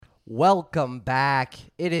Welcome back.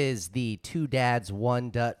 It is the Two Dads, One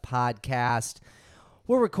Dut podcast.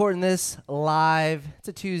 We're recording this live. It's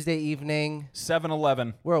a Tuesday evening.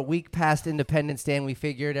 7-Eleven. We're a week past Independence Day, and we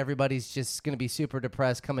figured everybody's just going to be super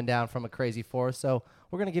depressed coming down from a crazy force, so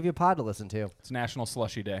we're going to give you a pod to listen to. It's National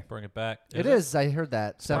Slushy Day. Bring it back. It is. I heard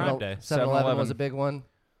that. Prime Day. 7-Eleven was a big one.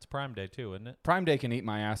 It's Prime Day, too, isn't it? Prime Day can eat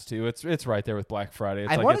my ass, too. It's right there with Black Friday.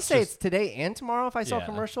 It's I like want to say it's today and tomorrow if I saw Yeah.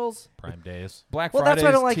 commercials. Prime Days. Black Well, Fridays, that's what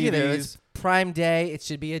I don't like TVs. either. It's Prime Day. It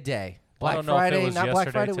should be a day. Well, I Black don't know if it Friday, was not Black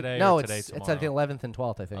yesterday, Friday. today, no, or today, it's at the tomorrow. 11th and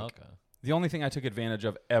 12th, I think. Okay. The only thing I took advantage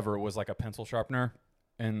of ever was like a pencil sharpener,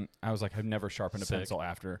 and I was like, I've never sharpened a Sick. pencil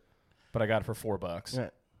after, but I got it for $4. Right.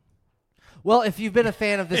 Well, if you've been a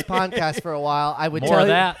fan of this podcast for a while, I would More tell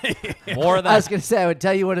of you. that. More of that. I was going to say I would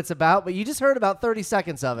tell you what it's about, but you just heard about 30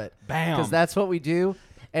 seconds of it. Bam. Because that's what we do.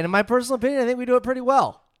 And in my personal opinion, I think we do it pretty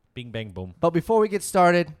well. Bing, bang, boom. But before we get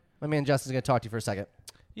started, my man Justin's going to talk to you for a second.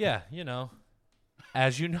 Yeah, you know.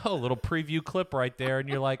 As you know, a little preview clip right there, and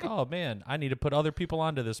you're like, oh, man, I need to put other people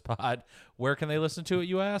onto this pod. Where can they listen to it,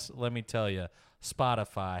 you ask? Let me tell you.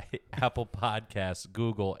 Spotify, Apple Podcasts,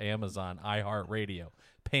 Google, Amazon, iHeartRadio,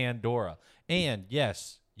 Pandora. And,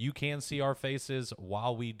 yes, you can see our faces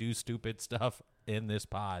while we do stupid stuff in this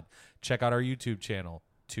pod. Check out our YouTube channel,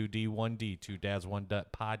 2D1D, Two Dads, One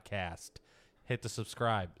Dut podcast. Hit the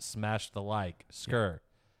subscribe, smash the like,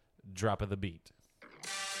 drop of the beat.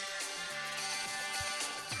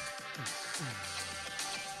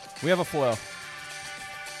 We have a flow.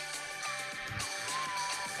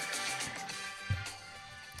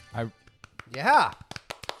 Yeah.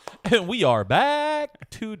 And we are back.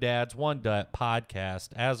 Two Dads, One Dut podcast.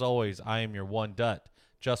 As always, I am your one Dut,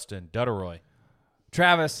 Justin Dutteroy.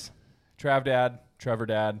 Travis, Trav Dad, Trevor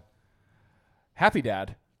Dad, Happy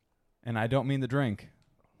Dad, and I don't mean the drink,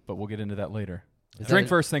 but we'll get into that later. Drink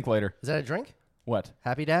first, think later. Is that a drink? What?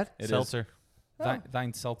 Happy Dad? It is. Seltzer.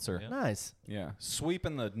 Thine seltzer. Yeah. Nice. Yeah.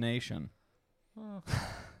 Sweeping the nation.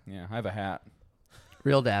 Yeah, I have a hat.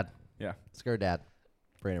 Real Dad. Yeah. Skur Dad.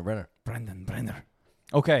 Brandon Brenner. Brendan Brenner.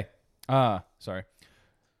 Okay. Sorry.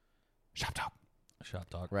 Shop talk. Shop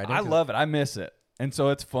talk. Right. I into it. love it. I miss it. And so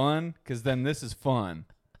it's fun because then this is fun.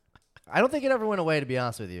 I don't think it ever went away, to be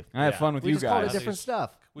honest with you. I have Yeah. fun with We you just called it guys. different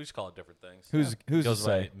stuff. We just call it different things. Who's to Goes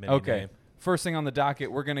by say? mini Okay. name. First thing on the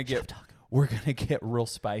docket, we're gonna get real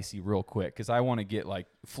spicy real quick because I want to get like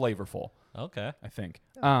flavorful. Okay. I think.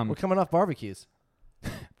 We're coming off barbecues.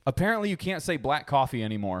 Apparently, you can't say black coffee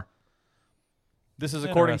anymore. This is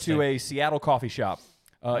according to Interesting. a Seattle coffee shop.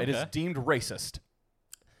 It is Okay. deemed racist.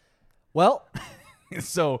 Well,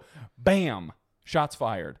 So, bam, shots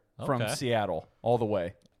fired from Okay. Seattle all the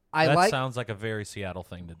way. That sounds like a very Seattle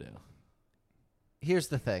thing to do. here's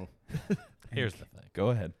the thing. Here's the thing. Go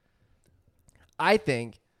ahead. I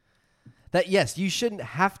think that, yes, you shouldn't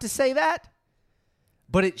have to say that,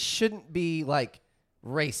 but it shouldn't be, like,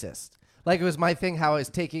 racist. Like, it was my thing how I was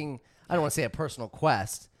taking, I don't want to say a personal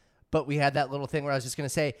quest, but we had that little thing where I was just going to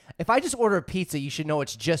say, if I just order a pizza, you should know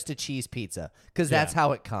it's just a cheese pizza because that's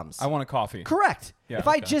how it comes. I want a coffee. Correct. Yeah, if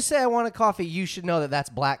I okay. just say I want a coffee, you should know that that's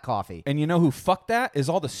black coffee. And you know who fucked that? Is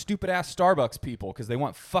all the stupid-ass Starbucks people because they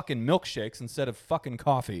want fucking milkshakes instead of fucking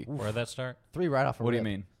coffee. Where'd that start? 3 right off a What do you rip.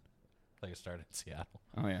 mean? I think it started in Seattle.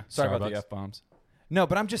 Oh, yeah. Sorry about the Starbucks. F-bombs. No,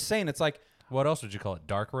 but I'm just saying it's like, What else would you call it?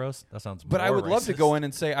 Dark roast? That sounds but more I would love to racist. go in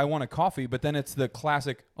and say I want a coffee, but then it's the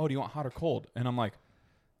classic, oh, do you want hot or cold? And I'm like,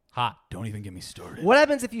 Hot. don't even get me started. What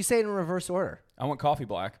happens if you say it in reverse order? I want coffee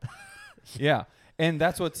black. Yeah. And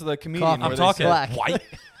that's what's the comedian Coffee where I'm they talking say- black. white.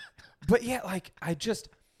 But yeah, like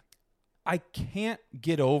I can't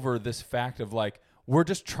get over this fact of like we're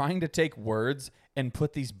just trying to take words and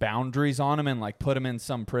put these boundaries on them and like put them in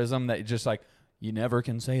some prism that just like you never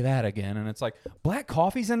can say that again. And it's like black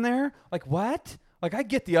coffee's in there? Like what? Like I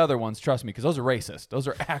get the other ones, trust me, because those are racist. Those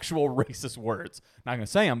are actual racist words. Not gonna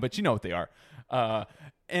say them, but you know what they are.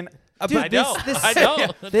 Dude, I know. this, I know.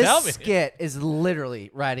 This Tell me. skit is literally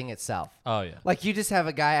writing itself. Oh, yeah. Like you just have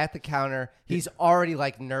a guy at the counter. He's already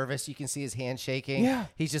like nervous. You can see his hand shaking. Yeah.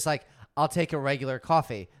 He's just like, I'll take a regular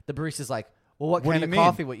coffee. The barista's like, well, what What do kind you of mean?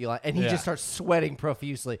 coffee would you like? And he Yeah. just starts sweating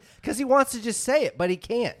profusely because he wants to just say it, but he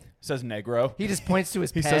can't. says negro. He just points to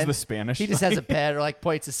his He pen. says the Spanish. He just has a pen or like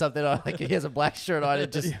points to something on, like he has a black shirt on.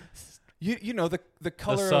 It just, You know the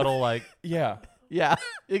color The of- subtle, like, yeah. yeah,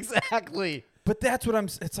 exactly. But that's what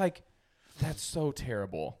it's like that's so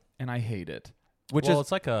terrible and I hate it. Which well, is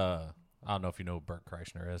it's like a, I don't know if you know who Bert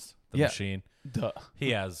Kreischer is, the Yeah. machine. duh.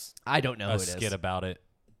 He has I don't know a who it skit is. about it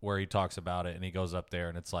where he talks about it and he goes up there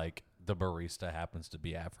and it's like the barista happens to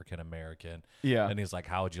be African American. Yeah. And he's like,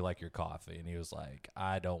 how would you like your coffee? And he was like,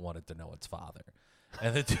 I don't want it to know its father.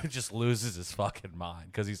 And the dude just loses his fucking mind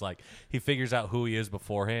because he's like, he figures out who he is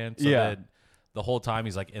beforehand. So Yeah. then the whole time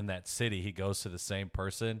he's like in that city, he goes to the same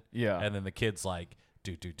person. Yeah. And then the kid's like,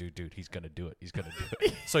 dude, he's going to do it. He's going to do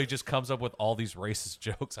it. So he just comes up with all these racist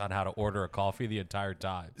jokes on how to order a coffee the entire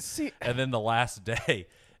time. See, And then the last day,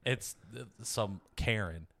 it's some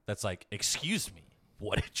Karen that's like, excuse me,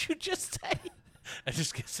 what did you just say? And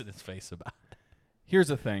just gets in his face about it. here's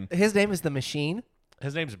the thing. His name is The Machine.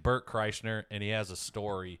 His name's Bert Kreischer, and he has a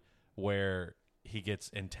story where he gets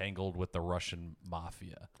entangled with the Russian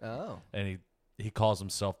mafia. Oh. And he calls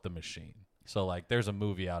himself The Machine. So, like, there's a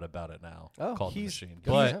movie out about it now called The Machine. good for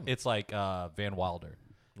But him. it's like Van Wilder.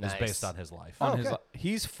 Nice. It's based on his life. On okay.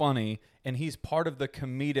 he's funny, and he's part of the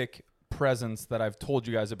comedic presence that I've told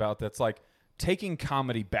you guys about that's like taking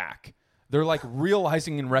comedy back. They're like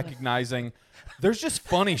realizing and recognizing there's just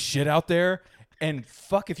funny shit out there, and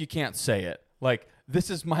fuck if you can't say it. Like, this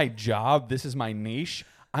is my job. This is my niche.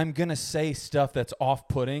 I'm going to say stuff that's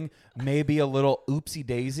off-putting, maybe a little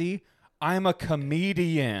oopsie-daisy. I'm a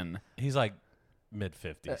comedian. He's like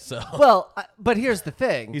mid-50s. So Well, but here's the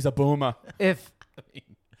thing. He's a boomer.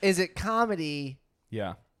 Is it comedy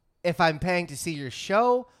Yeah. if I'm paying to see your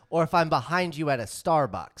show or if I'm behind you at a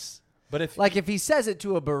Starbucks? But if Like if he says it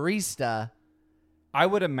to a barista, I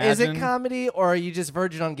would imagine is it comedy or are you just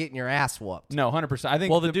virgin on getting your ass whooped? No, 100%. I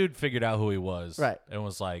think well, the dude figured out who he was. Right. And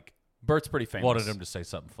was like, Bert's pretty famous. wanted him to say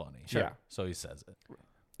something funny. Sure. Yeah. So he says it.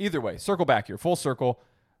 Either way, circle back here. Full circle.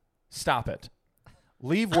 Stop it.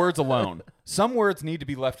 Leave words alone. Some words need to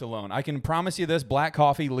be left alone. I can promise you this, black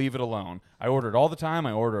coffee, leave it alone. I order it all the time.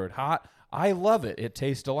 I order it hot. I love it. It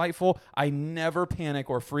tastes delightful. I never panic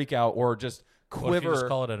or freak out or just What if you quiver. just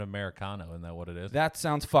call it an Americano? Isn't that what it is? That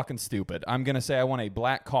sounds fucking stupid. I'm going to say I want a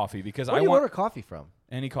black coffee because Where I do you want order coffee from?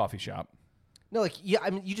 any coffee shop. No, like I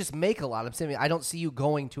mean, you just make a lot. I'm saying I don't see you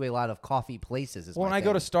going to a lot of coffee places. Well, when I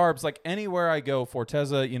go to Starbucks, like anywhere I go,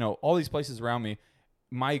 Forteza, all these places around me,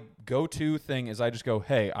 my go-to thing is I just go,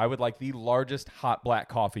 hey, I would like the largest hot black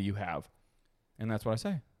coffee you have. And that's what I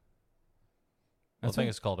say. I think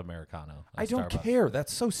it's called Americano. I at don't Starbucks. care.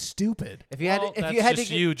 That's so stupid. if you had Well, if that's you had just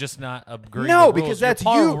to get, you just not agreeing. No, with because rules. that's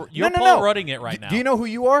you're Paul, you. You're No, Paul no. Rudding it right now. Do you know who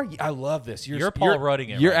you are? I love this. You're Paul Rudding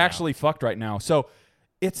it You're right now. actually fucked right now. So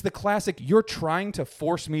it's the classic, you're trying to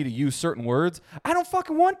force me to use certain words. I don't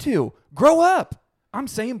fucking want to. Grow up. I'm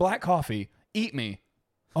saying black coffee. Eat me.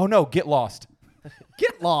 Oh, no. Get lost.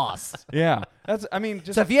 get lost. Yeah. Just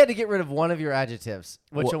So if you had to get rid of one of your adjectives,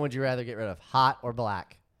 which What? one would you rather get rid of? Hot or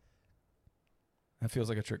black? that feels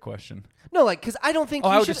like a trick question. No, like because I don't think. Oh,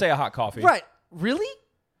 you I would should, just say a hot coffee. right. Really?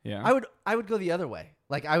 Yeah. I would go the other way.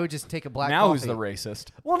 Like I would just take a black. now coffee. who's the racist?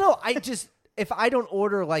 Well, no, I just if I don't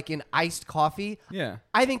order like an iced coffee, Yeah.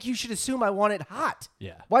 I think you should assume I want it hot.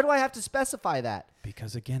 Yeah. Why do I have to specify that?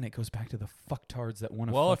 Because again, it goes back to the fucktards that want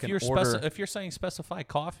to Well, if fucking you're order. if you're saying specify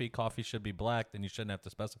coffee should be black, then you shouldn't have to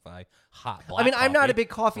specify hot black. I mean, I'm not coffee, a big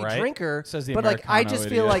coffee right? drinker, Says the but like I Americano just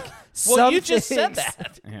feel idiot. like Well, some you just said things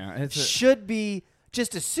that. yeah, should be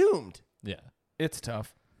just assumed. Yeah. it's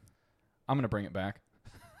tough. I'm gonna bring it back.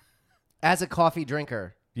 As a coffee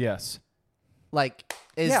drinker, Yes. like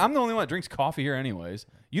is Yeah, I'm the only one that drinks coffee here, anyways.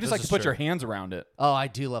 You just This like to is put true. your hands around it. oh, I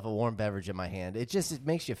do love a warm beverage in my hand. It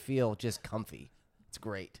makes you feel just comfy. It's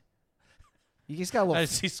great. You just got a I little.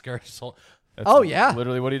 see Scourge. That's Oh, yeah.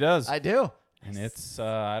 literally what he does. I do. And it's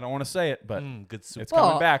I don't want to say it, but Good soup. it's Well,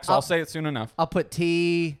 coming back, so I'll I'll- say it soon enough. I'll put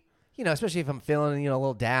tea. Especially if I'm feeling a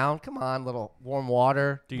little down. Come on, little warm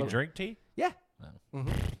water. Do you drink tea? Yeah. No.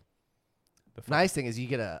 Nice thing is you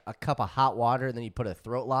get a cup of hot water and then you put a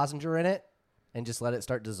throat lozenger in it and just let it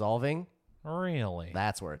start dissolving. Really?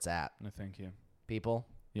 That's where it's at. No, thank you. People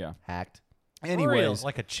Yeah. hacked. Anyways,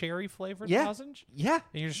 like a cherry flavored Yeah. lozenge? Yeah,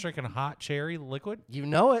 And you're just drinking hot cherry liquid? you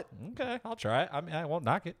know it. Okay, I'll try it. I mean, I won't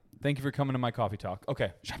knock it. thank you for coming to my coffee talk.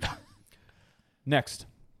 Okay. Shut up. Next.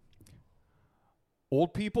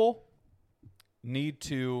 Old people need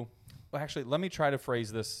to actually, let me try to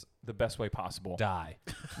phrase this the best way possible. Die.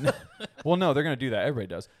 Well, no, they're going to do that. Everybody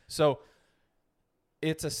does. So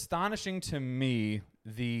it's astonishing to me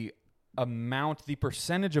the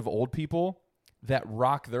percentage of old people that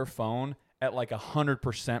rock their phone at like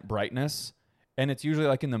 100% brightness. And it's usually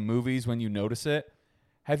like in the movies when you notice it.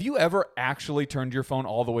 Have you ever actually turned your phone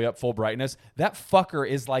all the way up full brightness? That fucker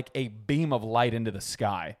is like a beam of light into the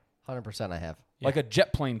sky. 100% I have. Like a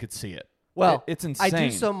jet plane could see it. Well, It's insane. I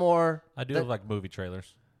do so more. I do that- like movie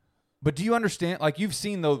trailers. But do you understand? Like you've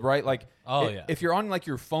seen those, right? Like, Oh, yeah. If you're on like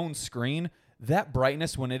your phone screen, that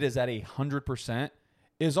brightness when it is at 100%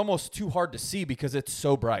 is almost too hard to see because it's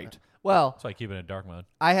so bright. Well, So I keep it in dark mode.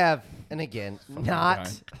 I have, and again, not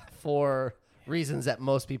guy. for reasons that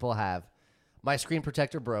most people have, My screen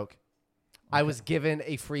protector broke. I was given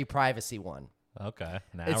a free privacy one. Okay,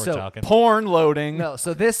 now And we're so- talking. Porn loading. No,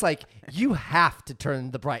 so this, like, you have to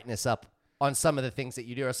turn the brightness up on some of the things that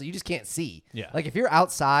you do, or so you just can't see. Yeah. Like, if you're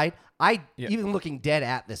outside, Yeah. even looking dead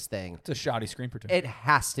at this thing, It's a shoddy screen protector. it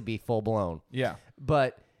has to be full blown. Yeah.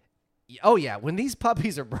 But, oh yeah, when these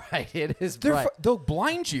puppies are bright, it is bright. They'll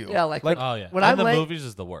blind you. Yeah, like Oh yeah, when and I'm the laying- movies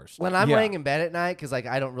is the worst. When I'm Yeah. laying in bed at night, because like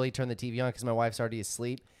I don't really turn the TV on because my wife's already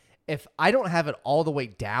asleep. If I don't have it all the way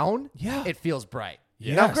down, Yeah. it feels bright.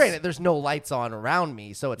 Yes. Now, granted, there's no lights on around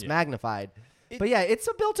me, so it's magnified. But yeah, it's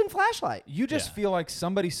a built-in flashlight. You just Yeah. feel like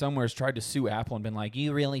somebody somewhere's tried to sue Apple and been like,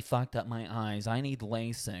 "You really fucked up my eyes. I need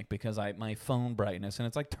LASIK because my phone brightness." And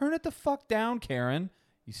it's like, turn it the fuck down, Karen.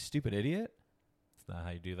 You stupid idiot. It's not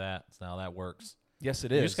how you do that. It's not how that works. Yes,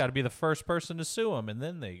 it You is. just got to be the first person to sue them, and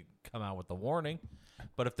then they come out with the warning.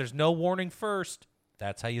 But if there's no warning first,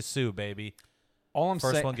 that's how you sue, baby. All I'm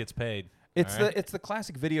First saying, one gets paid. it's all right? the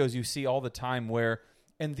classic videos you see all the time where,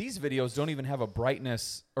 and these videos don't even have a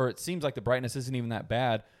brightness, or it seems like the brightness isn't even that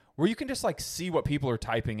bad, where you can just like see what people are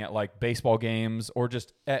typing at like baseball games or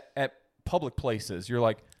just at public places. You're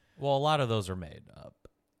like, Well, a lot of those are made up.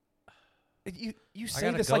 you I say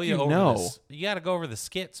gotta this go like you over know. this. You got to go over the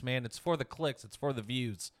skits, man. It's for the clicks. It's for the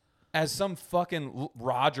views. As some fucking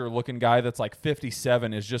Roger looking guy that's like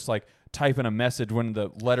 57 is just like typing a message when the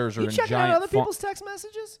letters are You in checking giant out other font. people's text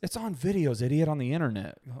messages? It's on videos, idiot, on the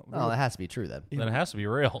internet. Oh, that has to be true then. Then it has to be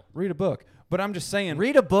real. Read a book. But I'm just saying,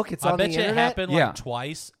 Read a book. It's I on the bet you it internet. happened Yeah. like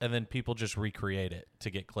twice, and then people just recreate it to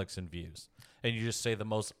get clicks and views. And you just say the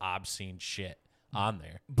most obscene shit on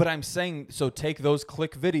there. but I'm saying, so take those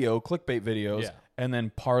clickbait videos, Yeah. and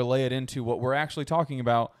then parlay it into what we're actually talking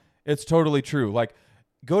about. It's totally true. Like,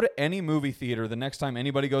 go to any movie theater the next time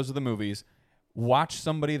anybody goes to the movies, watch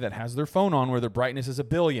somebody that has their phone on where their brightness is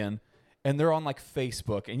 1,000,000,000, and they're on like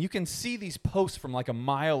Facebook, and you can see these posts from like a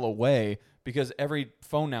mile away because every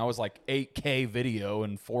phone now is like 8K video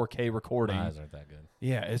and 4K recording. My eyes aren't that good.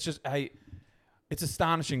 Yeah, it's just it's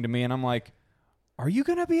astonishing to me, and I'm like, are you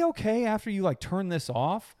gonna be okay after you like turn this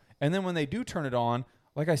off? And then when they do turn it on,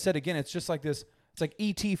 like I said again, it's just like this. It's like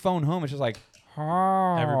ET phone home. It's just like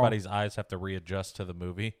Everybody's eyes have to readjust to the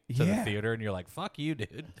movie, to Yeah. the theater, and you're like, fuck you,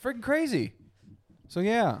 dude. freaking crazy. So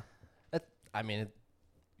yeah, I mean,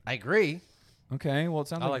 I agree. okay. Well, it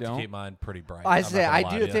sounds I like like you to don't. keep mine pretty bright. I I'm say not I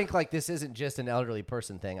gonna lie do to you. think like this isn't just an elderly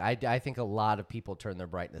person thing. I think a lot of people turn their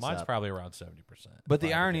brightness Mine's up. probably around 70%. But the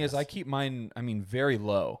if I had to irony is, guess. I keep mine. I mean, very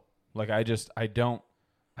low. Like I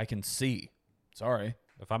can see. Sorry.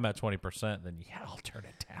 If I'm at 20%, then yeah, I'll turn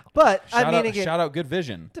it down. But Shout I mean, out, again, shout out, good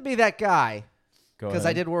vision. to be that guy, Go because I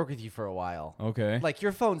ahead. did work with you for a while. Okay. Like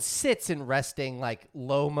your phone sits in resting like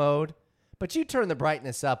low mode, but you turn the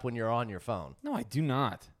brightness up when you're on your phone. No, I do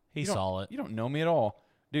not. He You don't- saw it. You don't know me at all,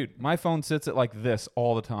 dude. My phone sits at like this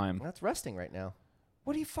all the time. That's resting right now.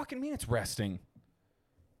 What do you fucking mean it's resting?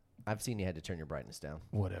 I've seen you had to turn your brightness down.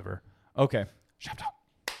 Whatever. Okay. Shut up.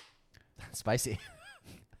 Spicy.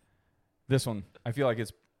 This one, I feel like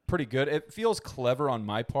it's pretty good. It feels clever on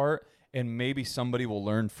my part, and maybe somebody will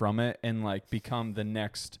learn from it and like become the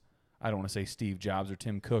next, I don't want to say Steve Jobs or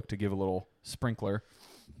Tim Cook to give a little sprinkler.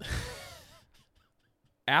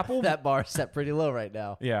 Apple, That bar set pretty low right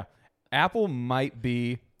now. yeah. Apple might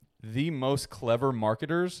be the most clever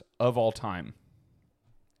marketers of all time.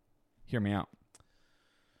 Hear me out.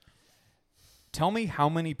 Tell me how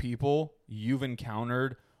many people you've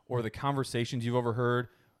encountered or the conversations you've overheard,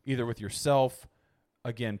 either with yourself,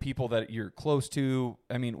 again, people that you're close to,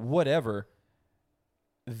 I mean, whatever.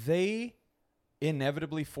 They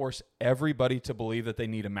inevitably force everybody to believe that they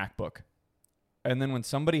need a MacBook. And then when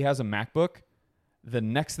somebody has a MacBook, the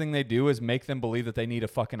next thing they do is make them believe that they need a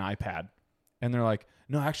fucking iPad. And they're like,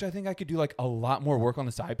 no, actually, I think I could do like a lot more work on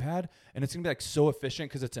this iPad. And it's going to be like so efficient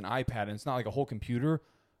because it's an iPad and it's not like a whole computer.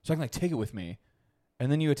 So I can like take it with me.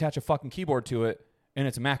 And then you attach a fucking keyboard to it and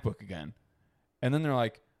it's a MacBook again. And then they're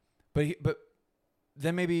like, but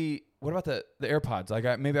then maybe, what about the AirPods?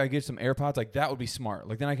 Like maybe I get some AirPods. Like that would be smart.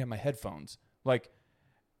 Like then I can have my headphones. Like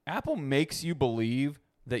Apple makes you believe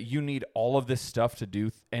that you need all of this stuff to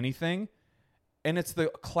do anything. And it's the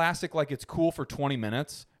classic, like it's cool for 20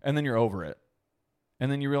 minutes and then you're over it.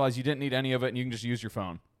 And then you realize you didn't need any of it and you can just use your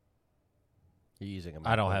phone. You're using them.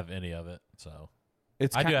 I don't have any of it, so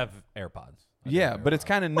It's I ki- do have AirPods. I do Yeah, have but it's AirPods.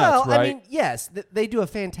 kind of nuts, Well, right? I mean, yes, they do a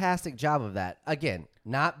fantastic job of that. Again,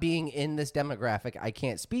 not being in this demographic, I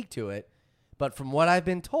can't speak to it. But from what I've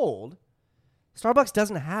been told, Starbucks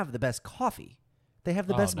doesn't have the best coffee. They have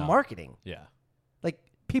the Oh, best no. marketing. Yeah. Like,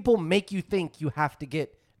 people make you think you have to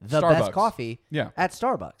get the Starbucks. best coffee Yeah. at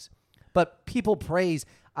Starbucks. But people praise.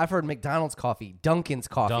 I've heard McDonald's coffee, Dunkin's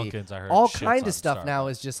coffee. Dunkin's, I heard, all shits kind on of stuff now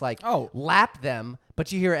Starbucks. is just like Oh. lap them,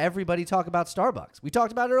 but you hear everybody talk about Starbucks. We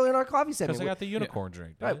talked about it earlier in our coffee segment. Because I got the unicorn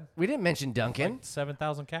drink. Right, Dude. we didn't mention Dunkin'. Like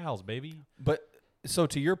 7,000 cows, baby. But so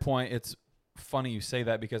to your point, it's funny you say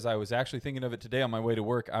that because I was actually thinking of it today on my way to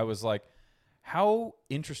work. I was like, how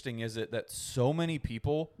interesting is it that so many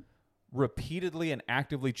people repeatedly and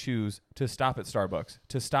actively choose to stop at Starbucks,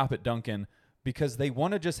 to stop at Dunkin', because they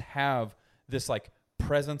want to just have this like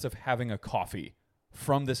presence of having a coffee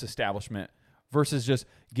from this establishment versus just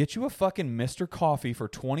get you a fucking Mr. Coffee for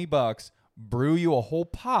 $20, brew you a whole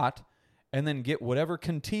pot, and then get whatever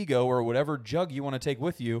Contigo or whatever jug you want to take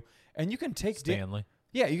with you. And you can take Stanley.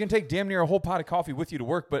 yeah, you can take damn near a whole pot of coffee with you to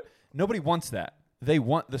work, but nobody wants that. They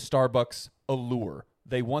want the Starbucks allure.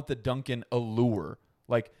 They want the Dunkin' allure.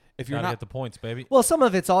 Like, if you're Gotta not... get the points, baby. Well, some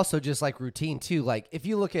of it's also just like routine too. Like if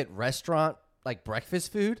you look at restaurant like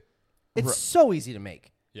breakfast food, it's so easy to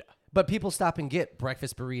make. Yeah. But people stop and get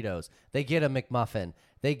breakfast burritos. They get a McMuffin.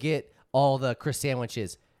 They get all the crisp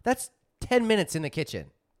sandwiches. That's 10 minutes in the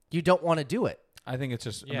kitchen. You don't want to do it. I think it's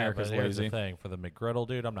just Yeah, America's but here's lazy. the thing. For the McGriddle,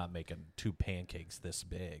 dude, I'm not making 2 pancakes this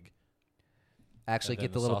big. Actually, And then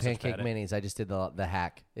get the the little sausage pancake patty. minis. I just did the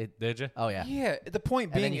hack. Did you? Oh yeah. Yeah, the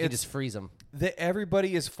point And then being you can it's just freeze them. that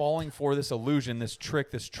everybody is falling for this illusion, this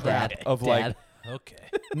trick, this trap Dad. of Dad. like... Okay.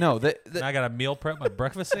 No, Now I got to meal prep my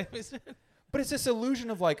breakfast sandwich. but it's this illusion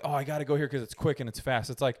of like, oh, I got to go here because it's quick and it's fast.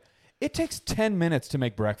 It's like, it takes 10 minutes to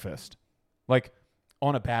make breakfast. Like,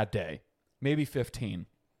 on a bad day. Maybe 15.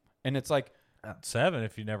 And it's like... 7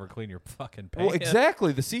 if you never clean your fucking pan. Well,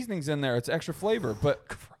 exactly. The seasoning's in there. It's extra flavor. But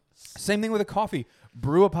same thing with a coffee.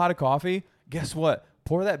 Brew a pot of coffee. Guess what?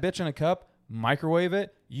 Pour that bitch in a cup. Microwave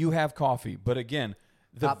it. You have coffee. But again,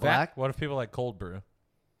 the Hot black. What if people like cold brew?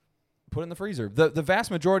 put it in the freezer. The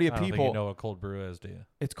vast majority of I don't people, think you know what cold brew is, do you?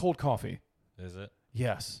 it's cold coffee. Is it?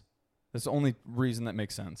 Yes. That's the only reason that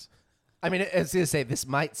makes sense. I mean, I was gonna say this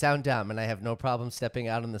might sound dumb, and I have no problem stepping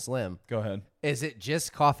out on this limb. Go ahead. Is it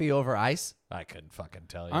just coffee over ice? I couldn't fucking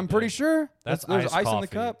tell you. I'm dude. pretty sure That's there's iced ice coffee. in the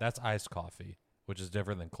cup. That's iced coffee, which is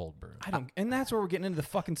different than cold brew. I don't, and that's where we're getting into the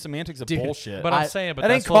fucking semantics of Dude, bullshit. But I'm saying, but that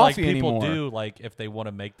that's ain't what like coffee people anymore. do, like if they want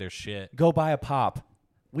to make their shit. Go buy a pop.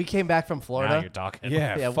 We came back from Now Florida. you're talking.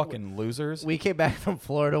 Yeah, Yeah, fucking losers. We came back from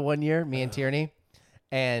Florida one year, me and Tierney,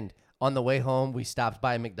 and on the way home, we stopped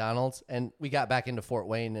by McDonald's, and we got back into Fort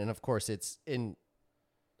Wayne, and of course, it's in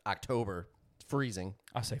October, it's freezing,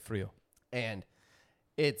 I say frio. and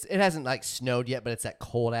it hasn't like snowed yet, but it's that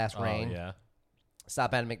cold ass Oh, rain. yeah.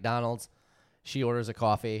 Stop at McDonald's. She orders a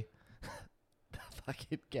coffee. The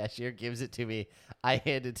fucking cashier gives it to me. I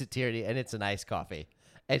hand it to Tierney, and it's an iced coffee.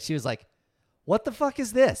 And she was like, "What the fuck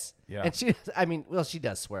is this?" Yeah. And she, I mean, well, she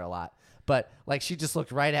does swear a lot, but like she just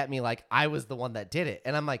looked right at me like I was the one that did it.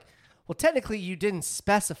 And I'm like, well, technically you didn't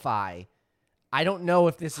specify. I don't know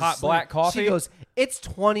if this Hot is black coffee? She goes, "It's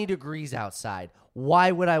 20 degrees outside.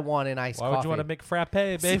 Why would I want an iced Why coffee?" would you want to make frappe,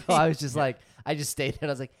 baby? So I was just like, I just stayed there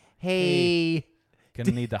and I was like, hey.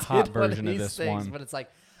 Gonna need the hot did one version of these this things, one. But it's like,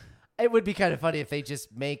 it would be kind of funny if they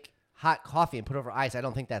just make hot coffee and put over ice. I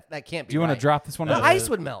don't think that can't be. Do you want right. to drop this one? The in? ice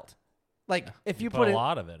would melt. Like if you put put a it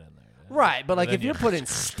lot of it in there. dude. right, but like Then if you put in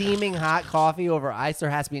steaming hot coffee over ice, there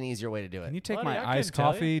has to be an easier way to do Can it. you take Buddy, I my couldn't iced tell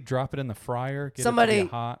you. coffee, drop it in the fryer, get Somebody- it to be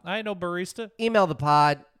hot? I ain't no barista. Email the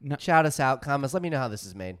pod, No. shout us out, comments. Let me know how this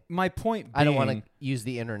is made. My point being, I don't want to use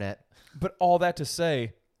the internet. but all that to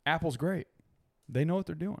say, Apple's great. They know what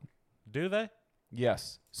they're doing. Do they?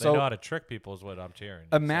 Yes. They So know how to trick people is what I'm hearing.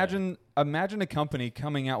 imagine a company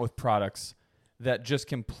coming out with products that just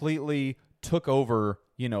completely took over,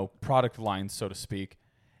 product lines, so to speak,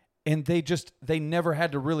 and they never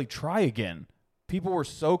had to really try again. People were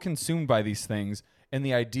so consumed by these things and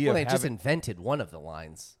the idea Well, of they just having invented one of the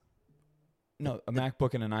lines, a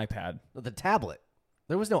MacBook and an iPad. the tablet.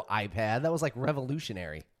 There was no iPad. That was like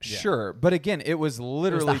revolutionary. Sure, but again, it was It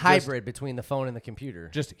literally was the hybrid between the phone and the computer.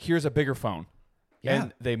 just here's a bigger phone. Yeah.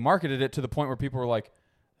 And they marketed it to the point where people were like,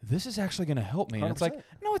 this is actually going to help me. And it's like, 100%.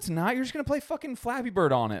 no, it's not. You're just going to play fucking Flappy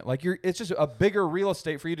Bird on it. Like it's just a bigger real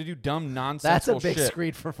estate for you to do dumb That's nonsensical a big shit.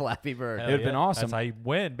 screed for Flappy Bird. Hell It'd been awesome. That's how you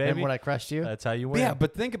win, baby. Remember when I crushed you? That's how you But win. yeah,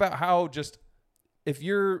 but think about how just if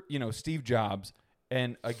you're, Steve Jobs,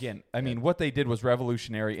 and again, I mean, what they did was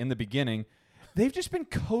revolutionary in the beginning. They've just been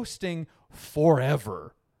coasting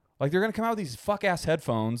forever. Like they're going to come out with these fuck ass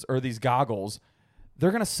headphones or these goggles.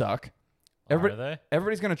 They're going to suck. Are they?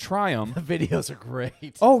 Everybody's going to try them. The videos are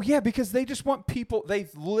great. Oh, yeah, because they just want people. They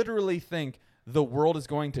literally think the world is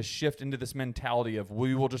going to shift into this mentality of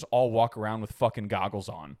we will just all walk around with fucking goggles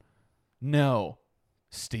on. No,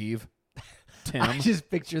 Steve. Tim. I just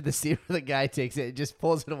picture the scene where the guy takes it, and just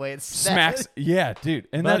pulls it away and Smacks. Yeah, dude.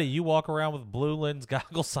 And Buddy, you walk around with blue lens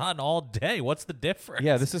goggles on all day. What's the difference?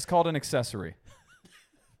 yeah, this is called an accessory.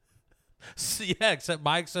 Yeah, except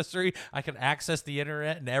my accessory, I can access the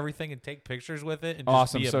internet and everything and take pictures with it. And just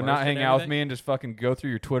Awesome. be So immersed not in hang out with everything. me and just fucking go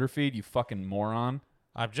through your Twitter feed, you fucking moron.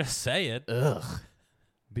 I'm just saying. Ugh.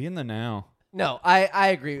 Be in the now. No, I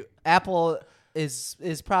agree. Apple is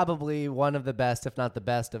probably one of the best, if not the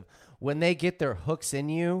best, of when they get their hooks in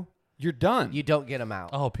you, You're done. you don't get them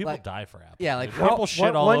out. Oh, people Like, die for Apple. Yeah, like Dude. People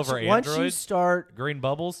shit all over Once you Android. start, Green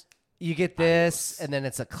bubbles. you get this, and then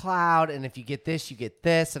it's a cloud, and if you get this, you get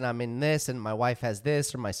this, and I'm in this, and my wife has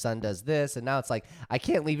this, or my son does this, and now it's like I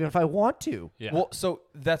can't leave even if I want to. Yeah. Well, so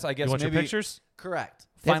that's, I guess, you want maybe your pictures? Correct.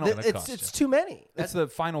 Final- It's too many. it's the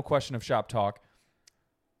final question of Shop Talk.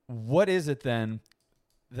 What is it then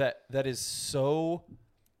that is so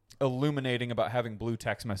illuminating about having blue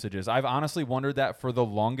text messages? I've honestly wondered that for the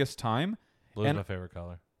longest time. Blue's And- my favorite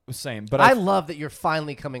color. Same, but I love that you're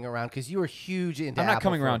finally coming around because you were huge into I'm not Apple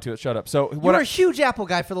coming for- around to it. Shut up. So You what? were a huge Apple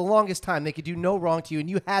guy for the longest time. They could do no wrong to you, and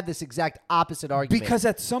you had this exact opposite argument. Because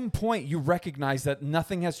at some point you recognize that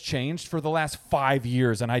nothing has changed for the last 5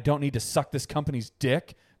 years, and I don't need to suck this company's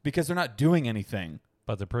dick because they're not doing anything.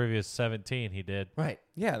 But the previous 17, he did. right.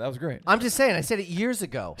 Yeah, that was great. I'm just saying. I said it years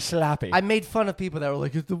ago. Slappy. I made fun of people that were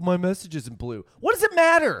like, "My message isn't blue." What does it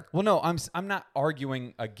matter? Well, no, I'm not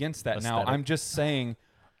arguing against that now. Aesthetic. I'm just saying,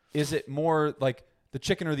 is it more like the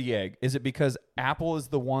chicken or the egg? Is it because Apple is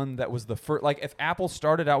the one that was the first? Like, if Apple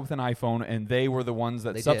started out with an iPhone and they were the ones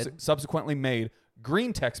that They did. subsequently made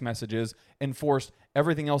green text messages and forced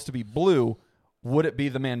everything else to be blue, would it be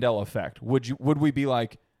the Mandela effect? Would we be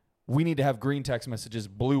like, we need to have green text messages,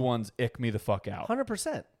 blue ones ick me the fuck out?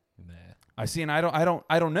 100%. Nah. I see, and I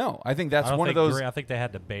don't know. I think that's I don't one of think those. green- I think they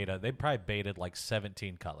had to beta. They probably baited like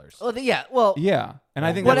 17 colors. Oh, yeah. Well, Yeah, and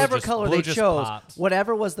I think Blue that's whatever just- color blue they just chose, popped.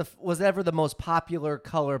 whatever was the most popular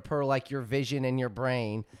color per like your vision and your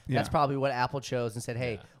brain. That's Yeah. probably what Apple chose and said,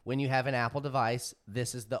 "Hey, when you have an Apple device,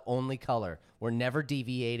 this is the only color. We're never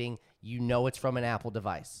deviating. You know it's from an Apple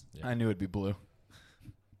device." I knew it'd be blue.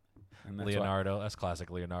 And that's why- Leonardo. That's classic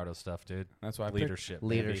Leonardo stuff, dude. That's why I picked- Leadership.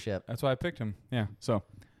 baby. Leadership. That's why I picked him. Yeah. So,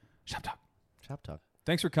 Shop Talk. Shop talk.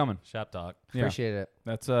 Thanks for coming. Shop talk. Yeah. Appreciate it.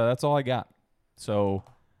 That's all I got. So,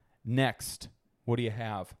 next, what do you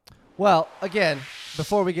have? Well, again,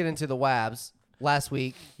 before we get into the WABs, last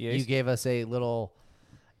week Yes. you gave us a little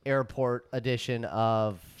airport edition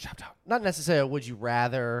of Shop Talk. not necessarily a would you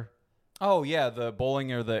rather. Oh yeah, the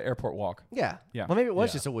bowling or the airport walk. Yeah. Yeah. Well, maybe it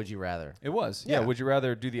was Yeah. just a would you rather. It was. Yeah. Yeah. Would you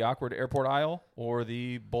rather do the awkward airport aisle or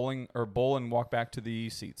the bowling or bowl and walk back to the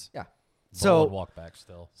seats? Yeah. Bowl So and walk back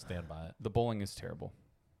still. Stand by it. The bowling is terrible.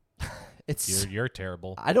 it's You're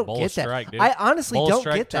terrible. I don't Bowl get that. strike, dude. I honestly Bowl don't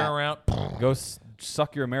strike, get turn that. around. Go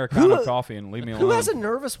suck your Americano Who- coffee and leave me alone. Who has a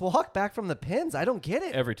nervous walk back from the pins? I don't get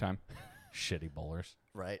it. Every time. Shitty bowlers.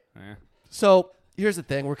 Right. Eh. So here's the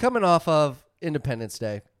thing: we're coming off of Independence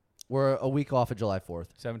Day. We're a week off of July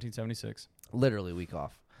 4th, 1776. literally a week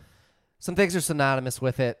off. Some things are synonymous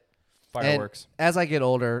with it. Fireworks. And as I get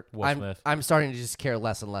older, Will Smith. I'm starting to just care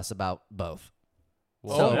less and less about both.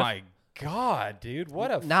 Will Oh Smith. my God, dude!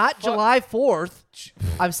 What a Not fuck- July 4th.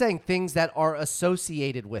 I'm saying things that are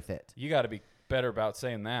associated with it. You got to be better about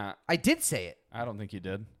saying that. I did say it. I don't think you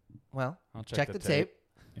did. Well, I'll check the tape.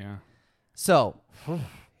 Yeah. So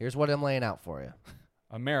here's what I'm laying out for you.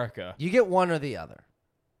 America. You get one or the other.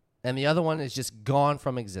 And the other one is just gone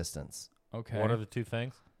from existence. Okay. What are the two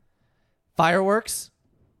things? Fireworks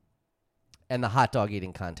and the hot dog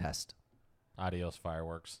eating contest. Adios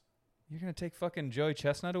fireworks. You're gonna take fucking Joey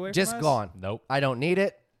Chestnut away Just from us? gone. Nope. I don't need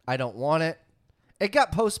it. I don't want it. It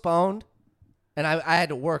got postponed, and I had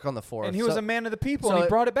to work on the 4th. And he was So- a man of the people, so and he it-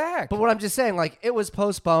 brought it back. But what I'm just saying, like, it was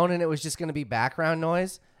postponed, and it was just going to be background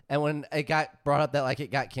noise. And when it got brought up that, like,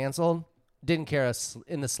 it got canceled, didn't care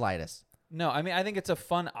in the slightest. No, I mean, I think it's a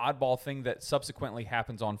fun oddball thing that subsequently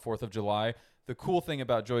happens on 4th of July. The cool thing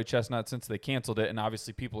about Joey Chestnut, since they canceled it, and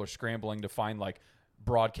obviously people are scrambling to find, like,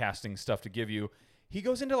 broadcasting stuff to give you, he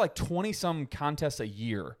goes into, like, 20-some contests a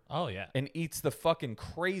year Oh yeah. and eats the fucking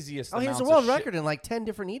craziest Oh, he has amounts a world of shit. record in, like, 10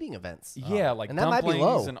 different eating events. Yeah, like And that might be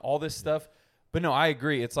dumplings low. and all this stuff. But no, I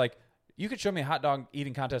agree. It's like, you could show me a hot dog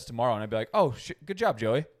eating contest tomorrow, and I'd be like, oh, good job,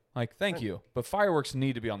 Joey. Like, thank you. But fireworks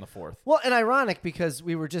need to be on the 4th. Well, and ironic because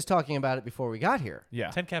we were just talking about it before we got here. Yeah.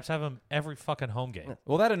 10 Caps have them every fucking home game.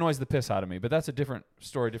 Well, that annoys the piss out of me, but that's a different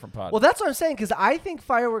story, different pod. Well, that's what I'm saying because I think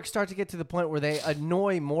fireworks start to get to the point where they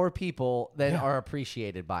annoy more people than are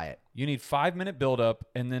appreciated by it. You need 5-minute buildup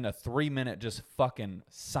and then a 3-minute just fucking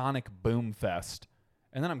sonic boom fest.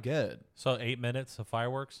 and then I'm good. So 8 minutes of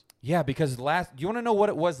fireworks? Yeah, because you want to know what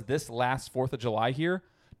it was this last 4th of July here?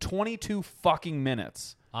 22 fucking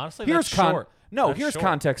minutes. Honestly, Here's that's short. That's here's short.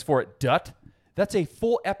 context for it, Dut. That's a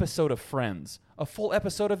full episode of Friends, a full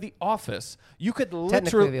episode of The Office. You could Technically,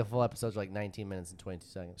 literally the full episode's like 19 minutes and 22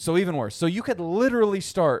 seconds. so even worse. So you could literally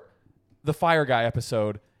start the Fire Guy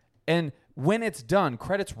episode, and when it's done,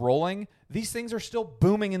 credits rolling, these things are still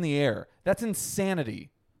booming in the air. That's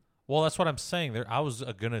insanity. Well, that's what I'm saying. I was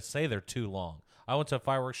going to say they're too long. I went to a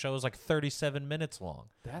fireworks show. It was like 37 minutes long.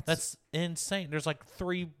 That's insane. There's like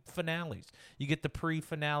 3 finales. You get the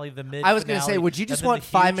pre-finale, the mid-finale. I was going to say, would you just and then want the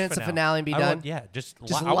 5 huge minutes of finale and be done? Yeah, just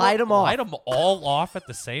Just I light want- 'em off. Light them all off at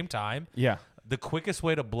the same time. Yeah. The quickest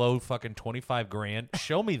way to blow fucking 25 grand.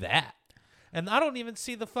 Show me that. And I don't even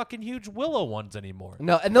see the fucking huge Willow ones anymore.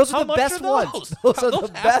 No, and those are How the much best are those? ones. Those are Those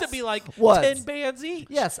the have best to be like ones. 10 bands each.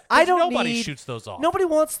 Yes, 'Cause I don't nobody need. shoots those off. Nobody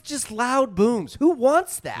wants just loud booms. Who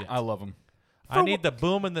wants that? I love them. I need the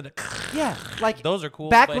boom and the Yeah, like those are cool.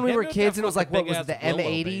 Back but when we hit were me with kids, that and it was like, fucking what was it, the big-ass Willow,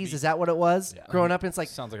 M80s? baby. Is that what it was? Growing up, and it's like,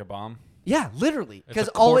 Sounds like a bomb. yeah, literally, because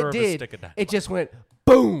a all quarter it of a did, stick of dynamite. it just went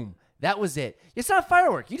boom. That was it. It's not a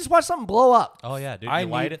firework. You just watch something blow up. Oh yeah, dude! I You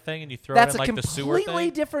light need- it thing and you throw That's it in a like the sewer completely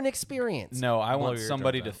thing. different experience. No, I want your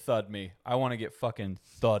somebody to eardrums thud me. I want to get fucking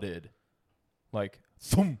thudded. Like,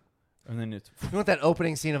 thump. And then it's You want that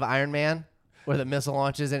opening scene of Iron Man where the missile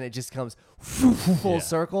launches and it just comes full Yeah.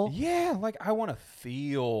 circle? yeah, like I want to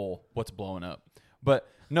feel what's blowing up. But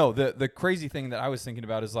no, the crazy thing that I was thinking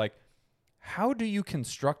about is like, how do you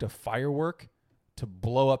construct a firework to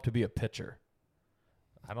blow up to be a pitcher?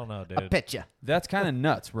 I don't know, A dude. picture. That's kind of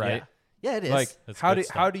nuts, right? Yeah, it is. Like, That's how good do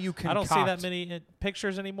stuff. how do you I concoct? don't see that many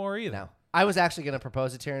pictures anymore either. No. I was actually going to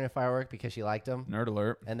propose to Tyrion a firework because she liked him. Nerd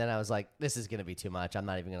alert. And then I was like, this is going to be too much. I'm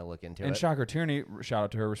not even going to look into And it. Shocker Tierney, shout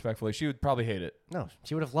out to her respectfully. She would probably hate it. No,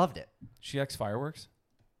 she would have loved it. She likes fireworks.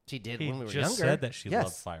 She did He when we were just younger. said that she Yes.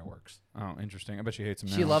 loved fireworks. Oh, interesting. I bet she hates them.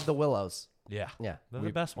 She now. loved the willows. Yeah, Yeah. they're the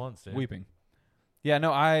Weep- best ones, dude. Weeping. Yeah,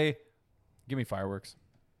 no, give me fireworks.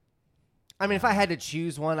 I mean, if I had to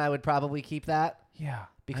choose one, I would probably keep that Yeah.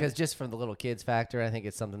 because just for the little kids factor, I think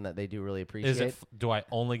it's something that they do really appreciate. Is it? Do I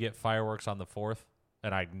only get fireworks on the 4th?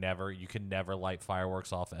 And you can never light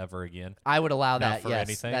fireworks off ever again. I would allow Not that. for Yes,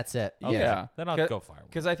 anything? that's it. Okay. Yeah. Then I'll go fireworks.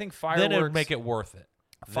 Because I think fireworks. Then it would make it worth it.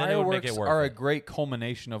 Then it would make Fireworks it worth are a it. great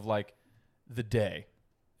culmination of like the day.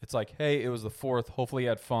 It's like, hey, it was the 4th. Hopefully you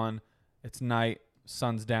had fun. It's night.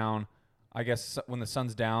 Sun's down. I guess when the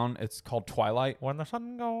sun's down, it's called twilight. When the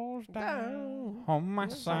sun goes down. On my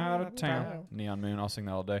side of town. Neon Moon. I'll sing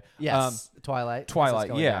that all day. Yes, Twilight. This is Twilight.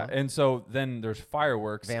 going Yeah. down. And so then there's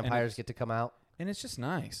fireworks. and Vampires get to come out. it's just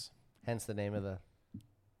nice. Hence the name of the.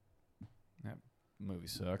 That movie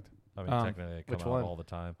sucked. I mean, technically they come which out one? all the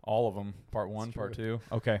time. All of them. Part 1, part 2.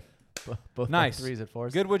 Okay. Both Nice. 3s and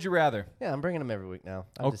 4s. Good would you rather? Yeah, I'm bringing them every week now.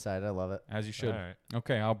 I've Okay. decided I love it, As you should. All right.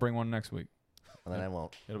 Okay, I'll bring one next week. and then I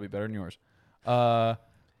won't. It'll be better than yours.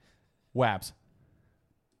 WABs.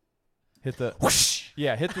 Hit the whoosh.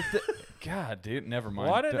 Yeah, hit the. God, dude, never mind.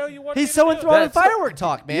 Well, I didn't know you wanted He's me so to do it. enthralled with That's- firework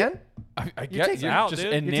talk, man. I get taking you're out, just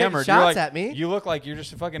dude. You're taking enamored. shots like, at me. You look like you're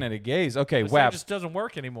just fucking at a gaze. Okay, This thing WABs. just doesn't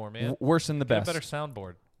work anymore, man. Worse than the Get a best. better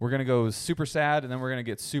soundboard. We're gonna go super sad, and then we're gonna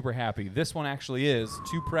get super happy. This one actually is,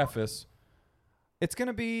 to preface, it's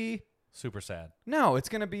gonna be Super sad. no, it's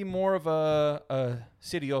gonna be more of a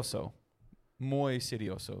serioso, muy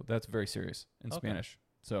serioso. That's very serious in Okay. Spanish.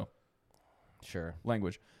 So Sure.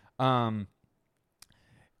 language.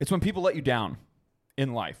 It's when people let you down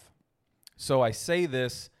in life. So I say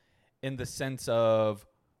this in the sense of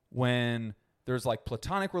when there's like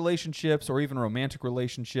platonic relationships or even romantic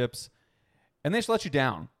relationships, and they just let you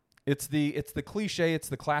down. It's the cliche, it's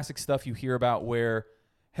the classic stuff you hear about where,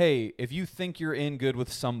 hey, if you think you're in good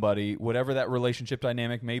with somebody, whatever that relationship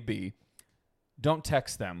dynamic may be, don't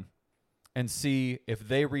text them and see if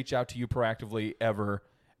they reach out to you proactively ever.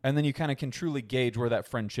 And then you kind of can truly gauge where that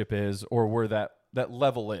friendship is or where that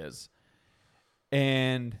level is.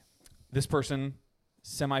 And this person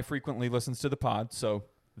semi-frequently listens to the pod, so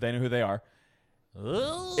they know who they are.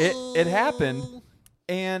 It happened,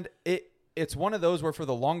 and it's one of those where for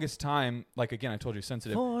the longest time, like again, I told you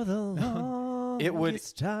sensitive, For the longest it would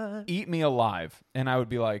time. eat me alive. And I would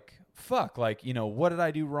be like, fuck, like, what did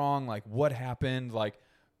I do wrong? Like, what happened? Like,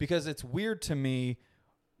 because it's weird to me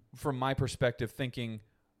from my perspective thinking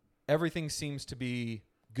everything seems to be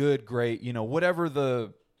good, great, whatever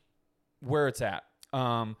where it's at.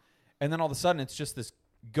 And then all of a sudden it's just this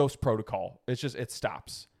ghost protocol. It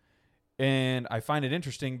stops. And I find it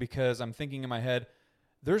interesting because I'm thinking in my head,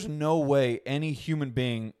 there's no way any human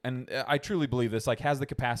being, and I truly believe this, like has the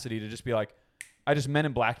capacity to just be like, I just Men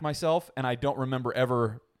in Blacked myself, and I don't remember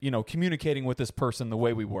ever, communicating with this person the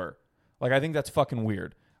way we were. Like, I think that's fucking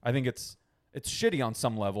weird. I think it's shitty on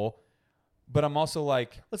some level, but I'm also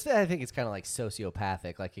like, I think it's kind of like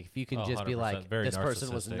sociopathic. Like if you can just be 100%, like, very this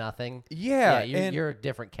person was narcissistic. nothing. yeah, you're a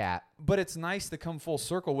different cat. but it's nice to come full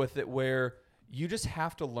circle with it where you just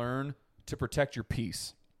have to learn to protect your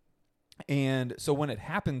peace. And so when it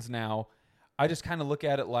happens now, I just kind of look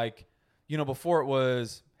at it like, before it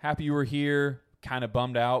was happy you were here, kind of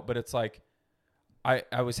bummed out, but it's like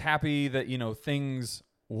I was happy that, things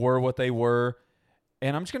were what they were,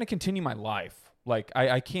 and I'm just going to continue my life. Like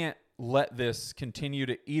I can't let this continue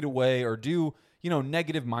to eat away or do,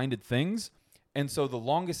 negative-minded things. And so not the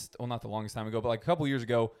longest time ago, but like a couple years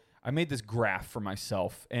ago, I made this graph for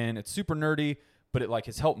myself, and it's super nerdy, but it like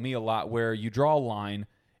has helped me a lot, where you draw a line,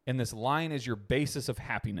 and this line is your basis of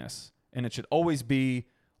happiness, and it should always be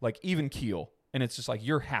like even keel, and it's just like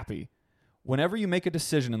you're happy. Whenever you make a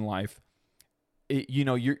decision in life,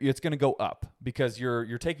 it's going to go up because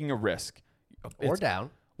you're taking a risk. Or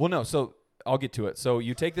down. Well, no, so I'll get to it. So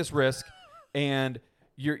you take this risk, and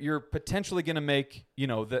you're potentially going to make,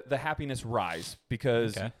 the happiness rise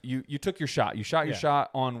because you took your shot. You shot your shot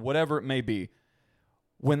on whatever it may be.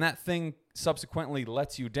 When that thing subsequently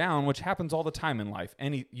lets you down, which happens all the time in life,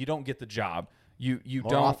 and you don't get the job, you More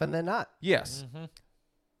don't often than not. Yes. Mm-hmm.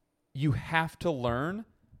 You have to learn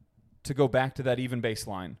to go back to that even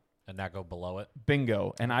baseline. And not go below it.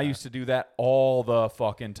 Bingo. And I used to do that all the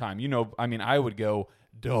fucking time. I would go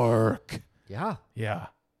dark. Yeah. Yeah.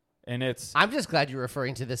 And I'm just glad you're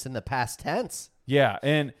referring to this in the past tense. yeah.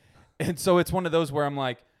 And so it's one of those where I'm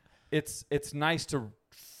like, it's nice to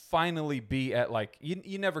finally be at like,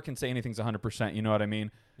 you never can say anything's 100%, you know what I mean?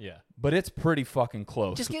 Yeah. But it's pretty fucking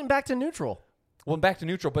close. Just getting back to neutral. Well, back to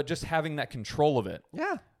neutral, but just having that control of it.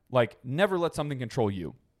 Yeah. Like, never let something control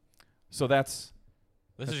you. So This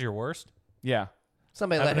is your worst? yeah.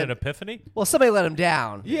 Somebody Having let an him. epiphany? Well, somebody let him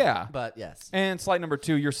down. Yeah. But yes. And slide number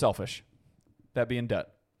 2, you're selfish. That being debt.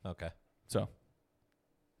 Okay. So,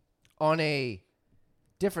 On a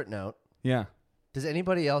different note, yeah. does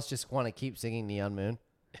anybody else just want to keep singing Neon Moon?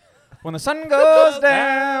 When the sun goes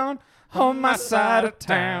down on my side of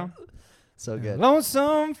town. So good.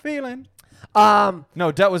 Lonesome feeling.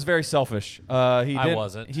 No, Debt was very selfish. I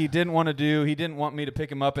wasn't. He didn't want me to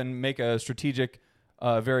pick him up and make a strategic,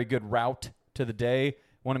 very good route to the day.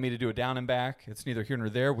 Wanted me to do a down and back. It's neither here nor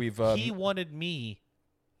there. He wanted me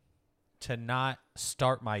to not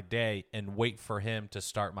start my day and wait for him to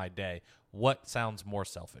start my day. What sounds more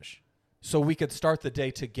selfish? So we could start the day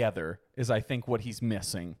together is, I think, what he's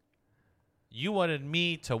missing. You wanted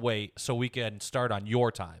me to wait so we can start on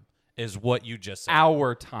your time, is what you just said.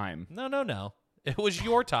 Our time. No. It was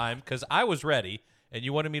your time because I was ready, and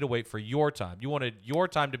you wanted me to wait for your time. You wanted your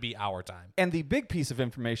time to be our time. And the big piece of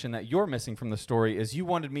information that you're missing from the story is you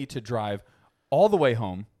wanted me to drive all the way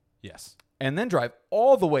home Yes. and then drive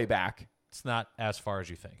all the way back, It's not as far as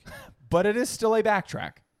you think. but it is still a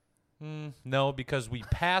backtrack. No, because we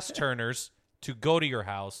passed Turner's to go to your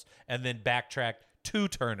house and then backtracked to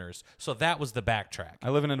Turner's. So that was the backtrack. I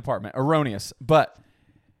live in an apartment. Erroneous, but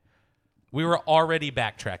We were already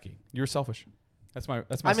backtracking. you're selfish. That's my.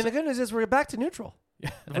 I mean, the good news is we're back to neutral.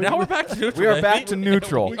 And now we're back to neutral. we are baby. back to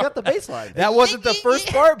neutral. We got the baseline. That wasn't the first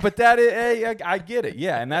part, but that is, hey, I get it.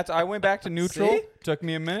 Yeah, and I went back to neutral. See? Took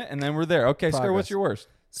me a minute, and then we're there. Okay, Scar, Progress. what's your worst?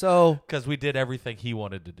 So, Because we did everything he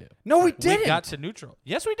wanted to do. No, we We didn't. got to neutral.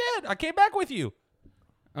 Yes, we did. I came back with you.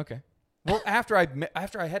 Okay. Well, after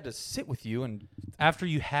I had to sit with you and After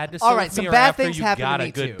you had to sit All right, with some me, or bad after things you happened to got me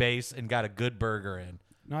a good too. base and got a good burger in.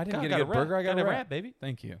 no, I didn't Got get a good burger. I got a wrap, wrap, baby.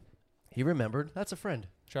 Thank you. he remembered. That's a friend.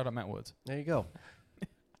 Shout out Matt Woods. There you go.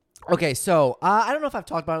 Okay, so I don't know if I've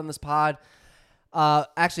talked about it on this pod.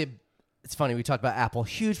 Actually, it's funny. We talked about Apple.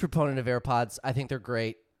 Huge proponent of AirPods. I think they're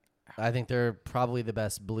great. I think they're probably the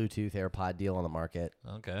best Bluetooth AirPod deal on the market.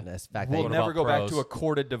 Okay. And that's the fact We'll that What never about go back pros? to a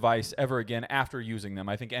corded device ever again after using them.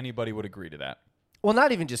 I think anybody would agree to that. well,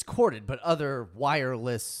 not even just corded, but other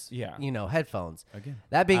wireless, Yeah. headphones. Again.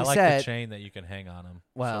 That being I like said, the chain that you can hang on them.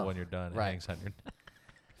 Well, so when you're done, it right. hangs on your.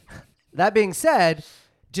 that being said,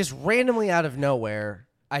 just randomly out of nowhere,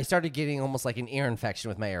 I started getting almost like an ear infection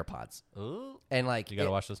with my AirPods, Ooh. and like You got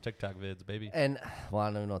to watch those TikTok vids, baby. And well, I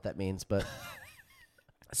don't even know what that means, but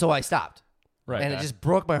so I stopped. Right. And it just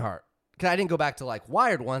broke my heart. Because I didn't go back to like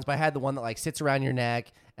wired ones, but I had the one that like sits around your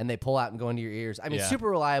neck and they pull out and go into your ears. I mean, Yeah. super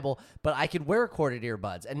reliable, but I could wear corded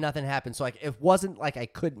earbuds and nothing happened. So like it wasn't like I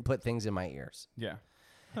couldn't put things in my ears. Yeah.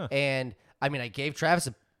 And I mean, I gave Travis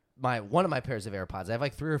one of my pairs of AirPods. I have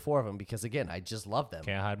like 3 or 4 of them because again, I just love them.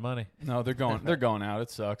 Can't hide money. No, they're going out. It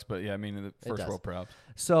sucks, but yeah, I mean, the first does. world problems.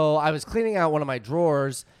 So I was cleaning out one of my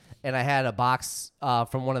drawers, and I had a box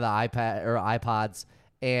from one of the iPods.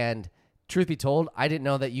 And truth be told, I didn't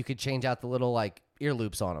know that you could change out the little like ear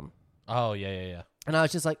loops on them. Oh, yeah. And I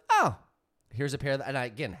was just like, oh, here's a pair that, and I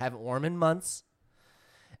again haven't worn them in months.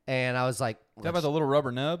 And I was like, Is that about the little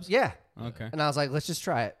rubber nubs? yeah. Okay. And I was like, let's just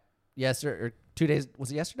try it. Or 2 days.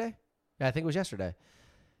 Was it yesterday? Yeah, I think it was yesterday.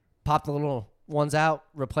 Popped the little ones out,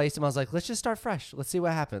 replaced them. I was like, let's just start fresh. Let's see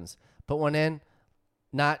what happens. Put one in.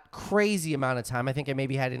 Not crazy amount of time. I think I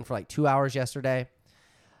maybe had it in for like 2 hours yesterday.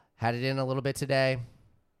 Had it in a little bit today.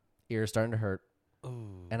 Ears starting to hurt.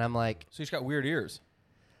 Ooh. And I'm like, So you just got weird ears.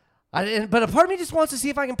 but a part of me just wants to see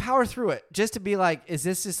if I can power through it. Just to be like, is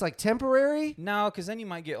this just like temporary? No, because then you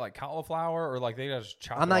might get like cauliflower or like they just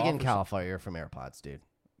chop I'm it not off getting or cauliflower ear from AirPods, dude.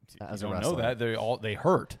 something. As You a don't know wrestler. that. They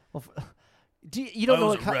hurt. Well, you don't know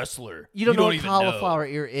what wrestler. you don't know what cauliflower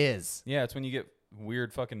ear is. Yeah, it's when you get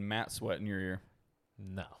weird fucking mat sweat in your ear.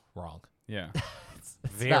 No, wrong. Yeah,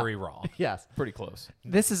 Very wrong. Yes. pretty close.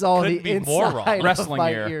 This is all Couldn't the be more wrong. inside of Wrestling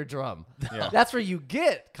my ear. eardrum. Yeah. That's where you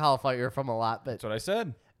get cauliflower ear from a lot, but That's what I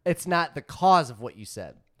said. it's not the cause of what you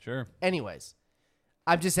said. Sure. Anyways,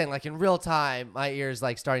 I'm just saying, like in real time, my ear's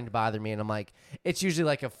like starting to bother me, and I'm like, it's usually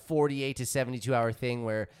like a 48 to 72 hour thing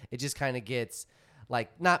where it just kind of gets like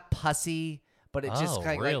not pussy, but it just Oh,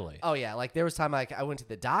 kind of really? like, oh yeah, like there was time like I went to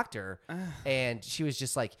the doctor, and she was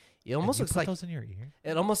just like, it almost You looks put like those in your ear?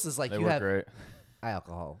 it almost is like They you were have great.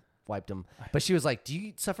 alcohol wiped them, but she was like, do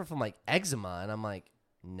you suffer from like eczema? And I'm like,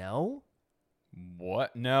 no.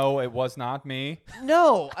 What? No, it was not me.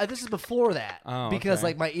 No, this is before that. Oh, because okay.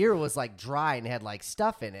 like my ear was like dry and had like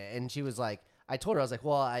stuff in it, and she was like, I told her, I was like,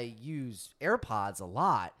 well, I use AirPods a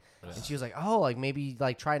lot, and she was like, oh, like maybe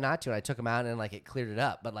like try not to. And I took them out and like it cleared it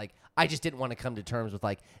up, but like I just didn't want to come to terms with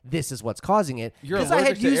like this is what's causing it You're because I had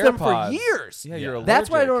allergic to used them for AirPods. years. Yeah, you're allergic. That's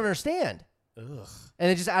what I don't understand. Ugh. And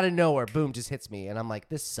it just out of nowhere, boom, just hits me, and I'm like,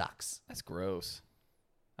 this sucks. That's gross.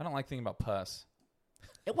 I don't like thinking about pus.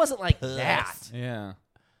 It wasn't like that. Yeah.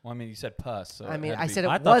 Well, I mean, you said pus. So I mean, had to I be- said it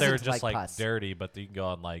I thought they were wasn't just like pus. dirty, but you can go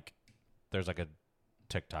on like, there's like a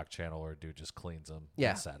TikTok channel where a dude just cleans them.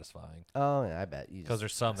 Yeah. It's satisfying. Oh, yeah, I bet. You Because just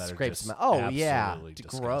there's some that are scrapes just them out. Oh, yeah. absolutely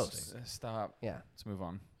Gross. disgusting. Stop. Yeah. Let's move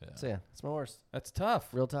on. Yeah. So yeah, it's my worst. That's tough.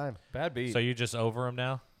 Real time. Bad beat. So you just over them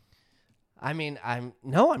now? I mean, I'm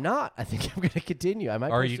not. I think I'm gonna continue. I might.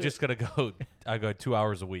 Or are push you it. just going to go, I go 2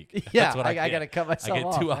 hours a week? Yeah, That's what I get. gotta cut myself I get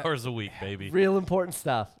off. 2 hours a week, baby. real important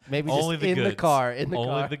stuff? Maybe Only just the in goods. the car. In the Only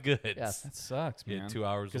car. the goods. Yes. that sucks, You man. get 2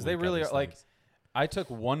 hours a week. Because they on really these are like. things. I took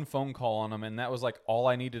one phone call on them, and that was like all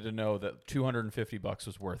I needed to know that $250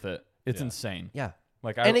 was worth it. It's Yeah. insane. Yeah.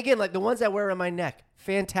 Like And again, like the ones that wear around my neck,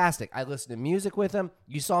 fantastic. I listen to music with them.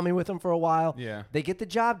 You saw me with them for a while. Yeah. They get the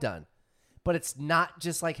job done. But it's not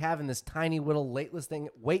just like having this tiny little weightless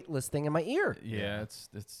thing in my ear. yeah, it's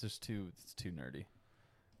just too nerdy.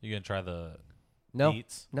 You going to try the No.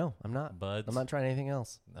 Beats? No, I'm not. Buds? I'm not trying anything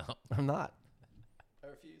else. No. I'm not.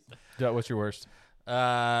 What's your worst?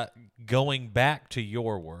 Going back to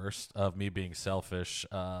your worst of me being selfish,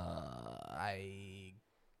 I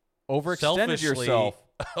Overextended selfishly yourself.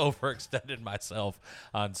 overextended myself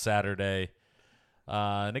on Saturday,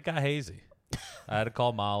 and it got hazy. I had to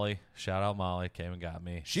call Molly. Shout out Molly, came and got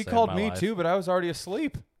me. She saved called my me life. too, but I was already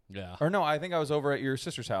asleep. Yeah, Or no, I think I was over at your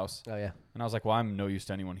sister's house, Oh yeah. and I was like, "Well, I'm no use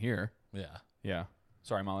to anyone here." yeah. Yeah.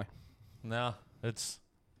 Sorry, Molly. No, it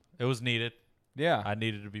was needed. Yeah. I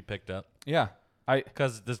needed to be picked up yeah.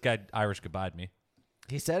 because this guy Irish goodbyed me.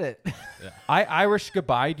 He said it. I Irish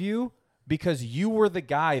goodbyed you because you were the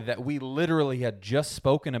guy that we literally had just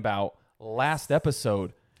spoken about last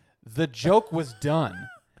episode. The joke was done,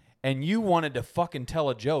 and you wanted to fucking tell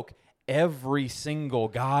a joke every single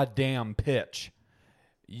goddamn pitch.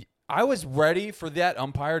 I was ready for that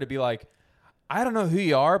umpire to be like, I don't know who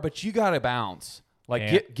you are, but you got to bounce. Like,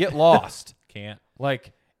 Can't. get lost. Can't.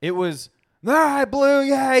 Like, it was, blue,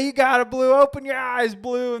 yeah, you got it, blue, open your eyes,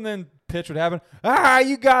 blue, and then pitch would happen.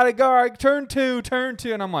 You got it, guard, turn two,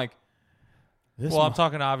 and I'm like, this Well, I'm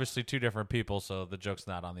talking to obviously two different people, so the joke's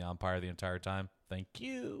not on the umpire the entire time. Thank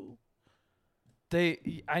you.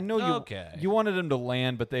 I know Okay. you wanted them to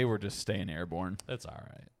land, but they were just staying airborne. That's all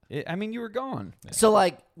right. You were gone. So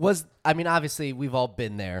like obviously we've all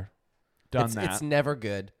been there. It's never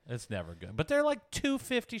good. It's never good. But they're like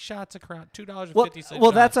 $2.50 shots a crown, $2.50.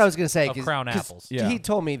 Well, that's what I was gonna say. Of Crown 'cause apples. Yeah. He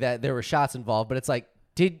told me that there were shots involved, but it's like,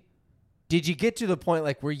 did you get to the point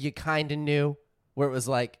like where you kind of knew, where it was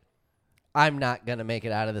like, I'm not gonna make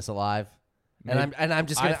it out of this alive, and I'm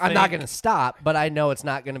just gonna I'm not think- gonna stop, but I know it's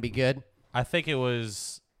not gonna be good. I think it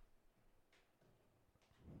was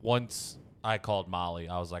once I called Molly,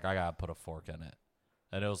 I was like, I gotta put a fork in it,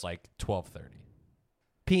 and it was like 12:30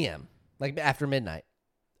 p.m. like after midnight.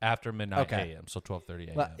 after midnight Okay. a.m. So 12:30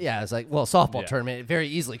 a.m. Well, yeah, it's like softball Yeah. tournament. It very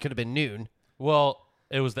easily could have been noon. Well,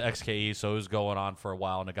 it was the XKE, so it was going on for a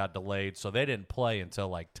while, and it got delayed, so they didn't play until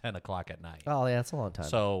like 10 o'clock at night. Oh yeah, that's a long time.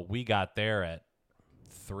 So we got there at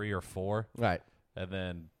 3 or 4, right. and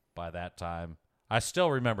then by that time, I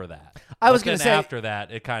still remember that. I was But gonna then say- after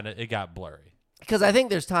that, it got blurry. Because I think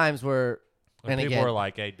there's times where, And and people again, were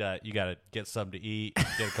like, "Hey, you got to get something to eat,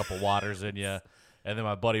 get a couple waters in you." And then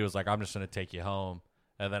my buddy was like, "I'm just going to take you home."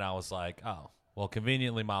 And then I was like, "Oh, well,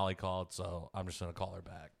 conveniently Molly called, so I'm just going to call her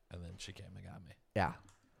back." And then she came and got me. yeah,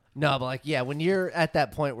 no, but like, yeah, when you're at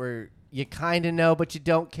that point where you kind of know, but you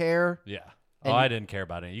don't care. Yeah. And Oh, I didn't care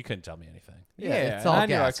about it. You couldn't tell me anything. Yeah, it's all I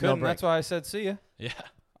knew I gas, no couldn't. break. That's why I said see ya. Yeah.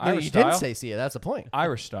 No, Irish you style. didn't say see ya. That's the point.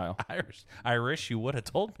 Irish style. I wish you would have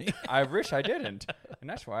told me. I wish I didn't, and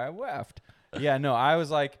that's why I left. Yeah, no, I was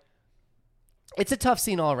like, It's a tough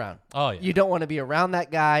scene all around. Oh, yeah. You don't want to be around that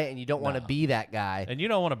guy, and you don't want to No. be that guy. And you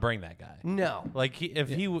don't want to bring that guy. No. Like,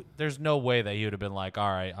 there's no way that he would have been like, all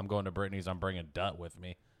right, I'm going to Brittany's, I'm bringing Dutt with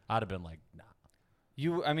me. I'd have been like, nah. it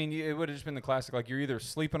would have just been the classic, like you're either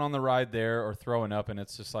sleeping on the ride there or throwing up, and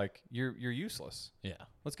it's just like you're useless. Yeah.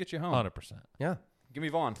 Let's get you home. 100%. Yeah. Give me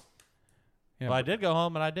Vaughn. Yeah, But I did go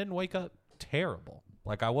home, and I didn't wake up terrible.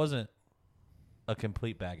 Like, I wasn't a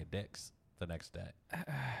complete bag of dicks the next day.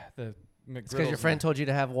 the It's because your friend told you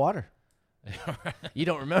to have water. You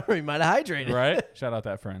don't remember. You might have hydrated. Right? Shout out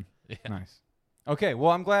that friend. Yeah. Nice. Okay,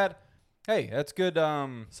 well, I'm glad. Hey, that's good.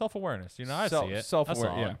 Self-awareness. You know, I see it. I Self-aware.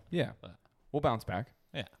 saw Yeah, it. yeah. But- We'll bounce back.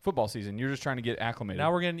 Yeah. Football season. You're just trying to get acclimated.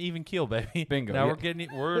 Now we're getting even keel, baby. Bingo. Now Yeah.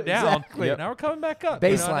 we're down. Exactly. Yep. Now we're coming back up. You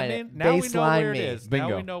know what I Baseline it. mean? Now we know Baseline where me. it is. Bingo.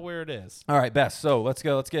 Now we know where it is. All right, Bess. So let's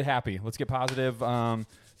go. Let's get happy. Let's get positive.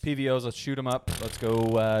 PVOs. Let's shoot them up. Let's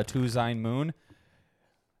go to Zine Moon.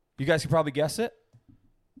 You guys can probably guess it.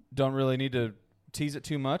 Don't really need to tease it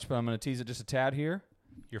too much, but I'm going to tease it just a tad here.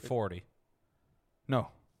 You're 40. No.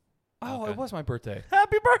 Oh, Okay. it was my birthday.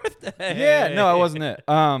 Happy birthday. Yeah, no, it wasn't it.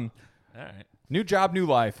 All right. New job, new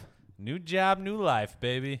life. New job, new life,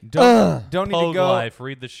 baby. Don't need to Pogue go. life.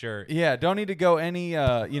 Read the shirt. Yeah, don't need to go any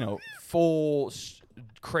full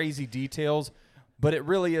crazy details, but it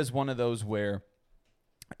really is one of those where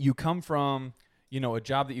you come from, a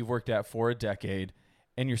job that you've worked at for a decade,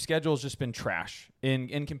 and your schedule's just been trash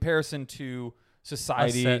in comparison to A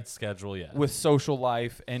society set schedule, yeah. with social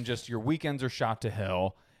life, and just your weekends are shot to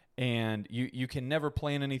hell, and you can never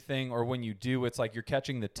plan anything, or when you do, it's like you're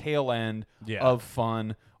catching the tail end Yeah. of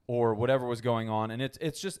fun or whatever was going on, and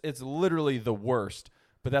it's literally the worst.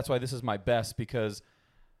 But that's why this is my best, because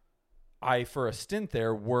I, for a stint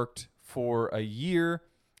there, worked for a year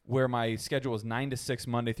where my schedule was 9 to 6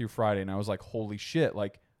 Monday through Friday, and I was like, holy shit,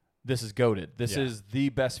 like this is goated. This Yeah. is the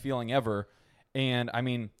best feeling ever. And I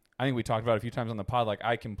mean, I think we talked about it a few times on the pod. Like,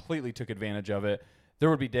 I completely took advantage of it. There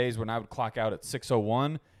would be days when I would clock out at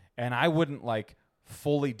 6:01, and I wouldn't like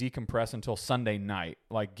fully decompress until Sunday night,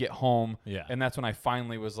 like get home. Yeah. And that's when I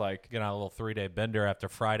finally was like, Get on a little 3-day bender after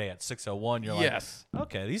Friday at 6:01. You're yes, like,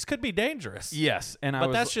 okay, these could be dangerous. yes. And I But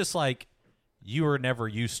was that's just like you were never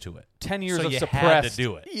used to it. 10 years so of you suppressed. had to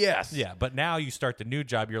do it. Yes. Yeah, but now you start the new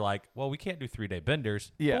job. You're like, well, we can't do 3-day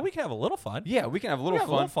benders. Yeah. But we can have a little fun. Yeah, we can have a little We can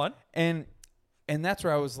have a fun. little fun. And that's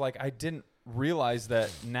where I was like, I didn't realize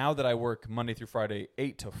that now that I work Monday through Friday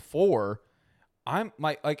 8 to 4, I'm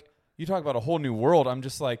like you talk about a whole new world. I'm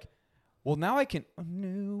just like, well, now I can.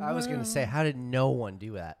 I was going to say, how did no one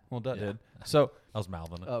do that? Well, that Yeah. did. So, I was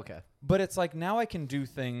mouthing it. Okay. but it's like now I can do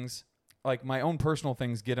things like my own personal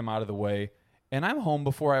things, get them out of the way, and I'm home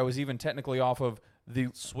before I was even technically off of the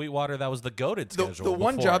Sweetwater, that was the goated schedule. the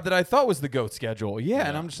one before. job that I thought was the GOAT schedule. Yeah,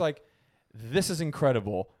 and Yeah. I'm just like, this is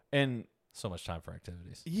incredible. And So much time for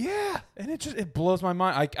activities. yeah, and it blows my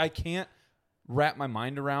mind. I can't wrap my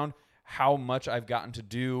mind around how much I've gotten to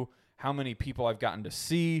do, how many people I've gotten to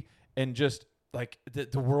see, and just like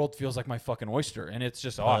the world feels like my fucking oyster, and it's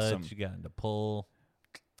just awesome. You got into pull.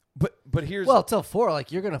 But here's Well, till 4,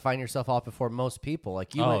 like you're going to find yourself off before most people.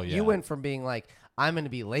 Like you, Oh, went, yeah. you went from being like, I'm going to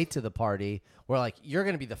be late to the party, where like you're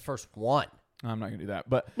going to be the first one. I'm not gonna do that,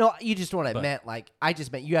 but No, you just what I But- meant. Like I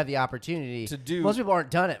just meant you have the opportunity To do- Most people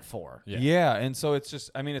aren't done at 4. Yeah. yeah, and so it's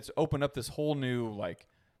just, I mean, it's opened up this whole new like,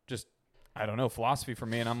 just I don't know, philosophy for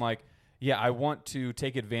me, and I'm like, yeah, I want to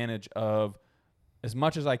take advantage of as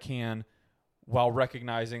much as I can, while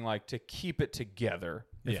recognizing like to keep it together,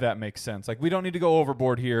 if Yeah. that makes sense. Like we don't need to go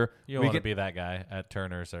overboard here. You don't We want to get- be that guy at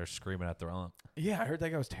Turner's that are screaming at their own. Yeah, I heard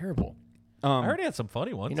that guy was terrible. I heard he had some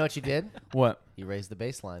funny ones. You know what you did? What You raised the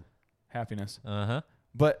baseline. happiness. Uh-huh.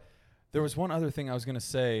 But There was one other thing I was going to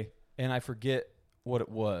say, and I forget what it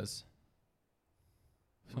was.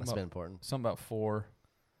 Must have been important. Something about 4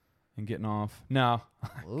 and getting off. No.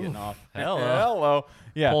 Getting off. Hello.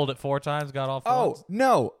 Yeah. Pulled it 4 times, got off Oh, once.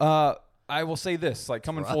 no. I will say this, like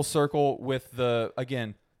coming full circle with the,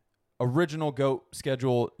 again, original GOAT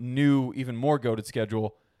schedule, new, even more GOATed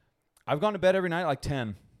schedule. I've gone to bed every night like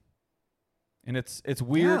 10. And it's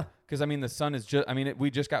weird because, I mean, the sun is just, I mean, we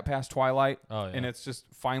just got past twilight and it's just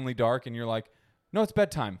finally dark and you're like, no, it's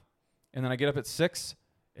bedtime. And then I get up at 6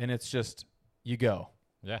 and it's just, you go.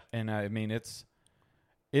 Yeah. And I mean, it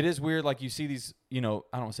is weird. Like you see these, you know,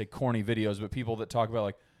 I don't want to say corny videos, but people that talk about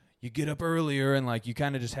like, you get up earlier and like you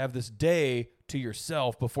kind of just have this day to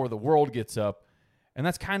yourself before the world gets up. And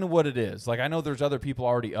that's kind of what it is. Like I know there's other people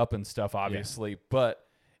already up and stuff, obviously, but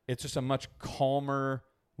it's just a much calmer,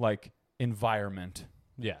 like, environment.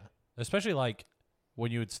 Yeah. Especially like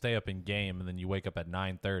when you would stay up in game and then you wake up at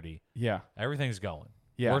 9:30. Yeah. Everything's going.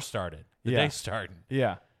 Yeah. We're started. The day's starting.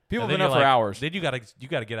 Yeah. People have And been then up for hours. Then you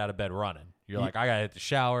gotta get out of bed running. You're like, I gotta hit the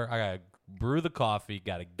shower, I gotta brew the coffee,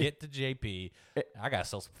 gotta get to JP. I gotta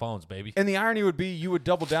sell some phones, baby. And the irony would be you would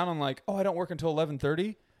double down on like, oh, I don't work until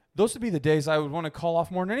 11:30. Those would be the days I would want to call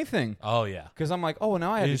off more than anything. Oh yeah. Because I'm like, oh,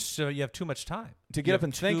 now I have So you have too much time to get up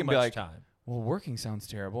and think and be like, time. well, working sounds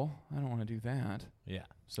terrible. I don't want to do that. Yeah.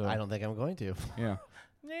 So I don't think I'm going to. yeah,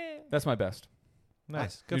 that's my best.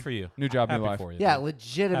 Nice. Good for you. New job, Happy new life. for you. Yeah, dude.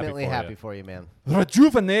 legitimately Happy for happy you. for you, man.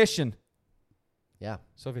 Rejuvenation. Yeah,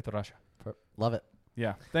 Soviet Russia. love it.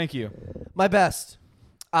 Yeah, thank you. My best.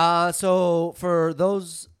 So for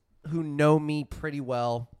those who know me pretty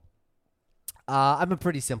well, I'm a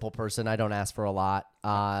pretty simple person. I don't ask for a lot,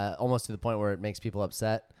 almost to the point where it makes people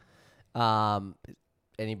upset.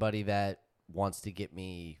 Anybody that wants to get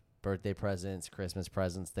me birthday presents, Christmas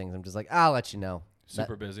presents, things, I'm just like, I'll let you know.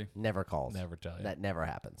 Super busy. Never calls. Never tell you. That never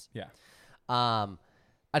happens. Yeah.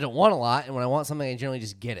 I don't want a lot, and when I want something, I generally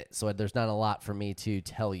just get it. So there's not a lot for me to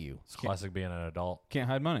tell you. It's classic being an adult. Can't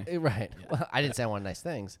hide money. Right. Yeah. Well, I didn't say I wanted nice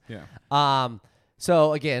things. Yeah.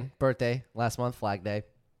 So again, birthday last month, Flag Day.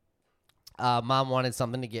 Mom wanted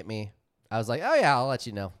something to get me. I was like, oh yeah, I'll let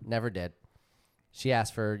you know. Never did. She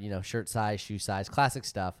asked for, shirt size, shoe size, classic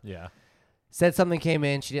stuff. Yeah. Said something came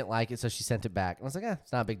in, she didn't like it, so she sent it back. And I was like,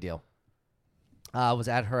 it's not a big deal. Was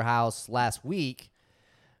at her house last week,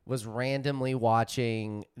 was randomly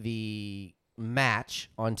watching the match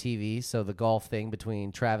on TV, so the golf thing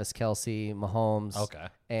between Travis Kelce, Mahomes,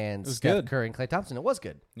 and Steph Curry and Klay Thompson. It was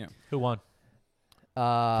good. Yeah. Who won?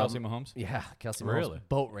 Kelsey Mahomes? Yeah, Kelce Really? Mahomes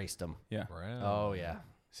boat raced him. Yeah. Oh, yeah.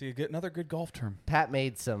 See, you get another good golf term. Pat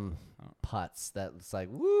made some putts that was like,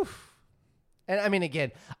 woof. And I mean,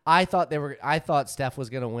 again, I thought Steph was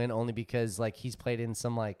gonna win only because like he's played in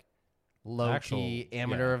some like low key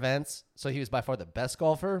amateur events, so he was by far the best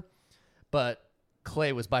golfer. But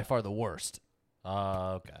Clay was by far the worst.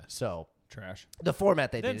 Okay. So Trash. the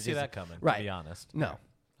format they Didn't did see is that coming. right. To be honest. No,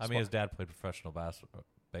 I mean, his dad played professional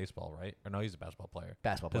baseball, right? Or no, he's a basketball player.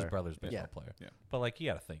 Basketball His player. brother's baseball player. Yeah. But like, you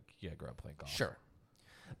got to think. You got to grow up playing golf. sure.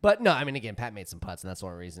 But no, I mean, again, Pat made some putts, and that's the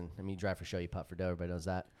only reason. I mean, you drive for show, you putt for dough. Everybody knows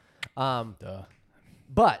that. Duh.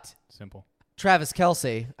 But Simple. Travis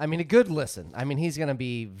Kelce, I mean, a good listen. I mean, he's going to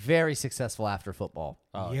be very successful after football.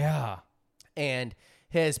 Oh, yeah. And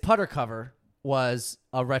his putter cover was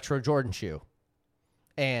a retro Jordan shoe.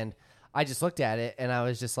 And I just looked at it, and I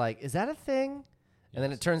was just like, is that a thing? And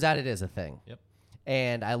then it turns out it is a thing. Yep.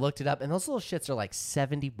 And I looked it up, and those little shits are like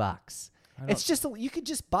 $70. It's just you could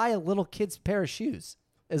just buy a little kid's pair of shoes.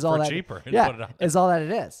 Is all For that cheaper. Yeah, Put it on. is all that it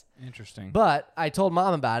is. Interesting. But I told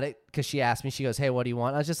Mom about it because she asked me. She goes, "Hey, what do you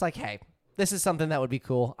want?" I was just like, "Hey, this is something that would be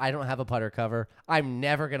cool. I don't have a putter cover. I'm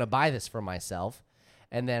never gonna buy this for myself."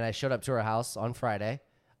 And then I showed up to her house on Friday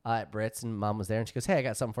at Britt's, and Mom was there, and she goes, "Hey, I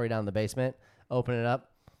got something for you down in the basement." Open it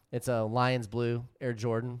up. It's a Lions blue Air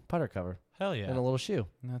Jordan putter cover. Hell yeah. And a little shoe.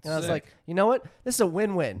 That's And I was sick. like, you know what? This is a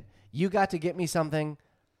win-win. You got to get me something.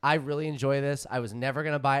 I really enjoy this. I was never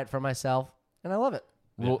going to buy it for myself, and I love it.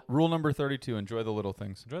 Rule number 32, enjoy the little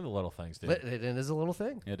things. Enjoy the little things, dude. It is a little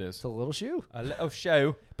thing. It is. It's a little shoe. A little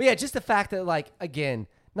show. But yeah, just the fact that, like, again,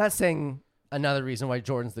 not saying another reason why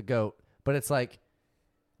Jordan's the GOAT, but it's like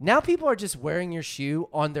now people are just wearing your shoe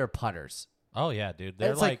on their putters. Oh, yeah, dude.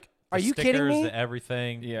 They're It's like, the are you kidding stickers, me? the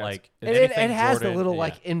everything. Yeah, Like, And it anything has Jordan, the little, yeah.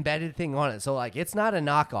 like, embedded thing on it. So, like, it's not a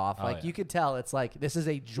knockoff. Oh, Like, yeah. you could tell it's like this is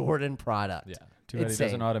a Jordan product. Yeah. Too bad he Insane.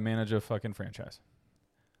 doesn't know how to manage a fucking franchise.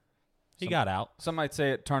 He got out. Some might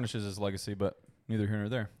say it tarnishes his legacy, but neither here nor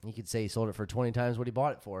there. You could say he sold it for 20 times what he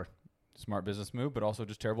bought it for. Smart business move, but also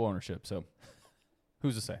just terrible ownership. So,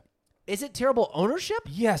 who's to say? Is it terrible ownership?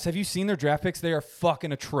 Yes. Have you seen their draft picks? They are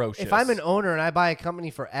fucking atrocious. If I'm an owner and I buy a company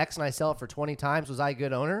for X and I sell it for 20 times, was I a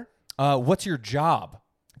good owner? What's your job?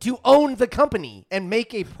 To own the company and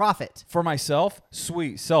make a profit. For myself,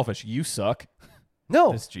 sweet, selfish. You suck.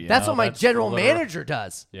 No, This GM. that's what my That's general literal- manager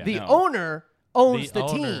does. Yeah. The No. owner owns The the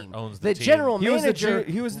owner team. owns the team. general He was the manager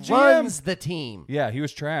G- he was the GM. runs the team. Yeah, he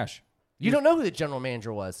was trash. You don't know who the general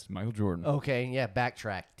manager was. Michael Jordan. Okay, yeah,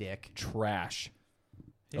 backtrack, dick. Trash.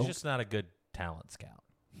 He's just not a good talent scout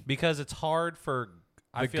because it's hard for.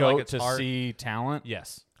 I The feel goat like it's to hard. see talent.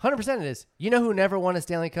 Yes. 100% it is. You know who never won a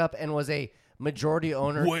Stanley Cup and was a majority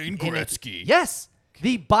owner? Wayne in it? Gretzky. Yes,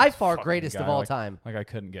 the by far Fucking greatest guy, of all like- time. Like I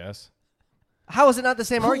couldn't guess. How is it not the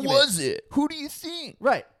same argument? it? Who do you think?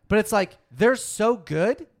 Right, but it's like they're so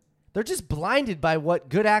good, they're just blinded by what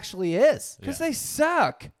good actually is. Because they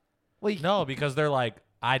suck. Well, No, because they're like,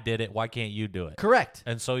 I did it. Why can't you do it? correct.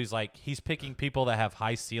 And so he's picking people that have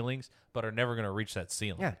high ceilings but are never going to reach that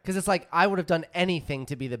ceiling. Yeah, because it's like I would have done anything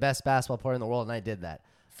to be the best basketball player in the world, and I did that.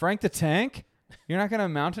 Frank the Tank? You're not going to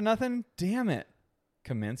amount to nothing? Damn it.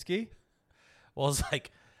 Kaminsky? Well, it's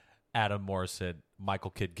like Adam Morris said,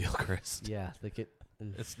 Michael Kidd Gilchrist. Yeah, the kid.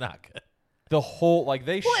 It's not good. The whole, like,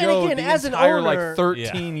 they Well, and showed again, the as an entire, owner- like,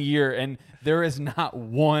 13 year, and there is not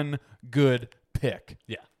one good pick.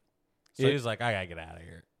 Yeah. So It- he's like, I got to get out of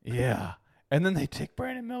here. Yeah. And then they take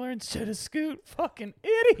Brandon Miller instead of Scoot. Fucking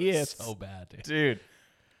idiots. So bad, dude. Dude.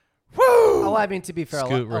 Oh, I mean, to be fair, a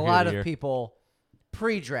Scoot lot rookie of the of people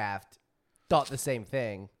pre-draft thought the same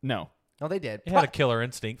thing. No. No, they did. He had a killer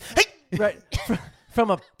instinct. Right.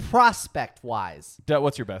 From a prospect wise.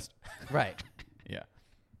 What's your best? Right. Yeah.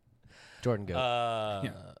 Jordan Goat.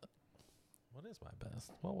 Yeah. What is my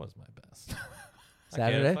best? What was my best?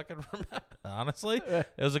 Saturday? I can't fucking remember. Honestly, it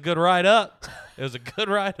was a good ride up. It was a good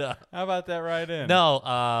ride up. How about that right in?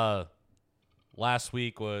 No, last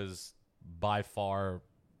week was by far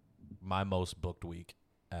my most booked week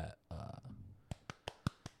at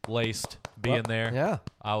Laced being there. Yeah.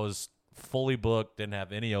 I was fully booked, didn't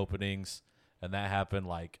have any openings, and that happened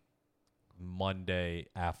like Monday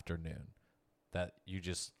afternoon. That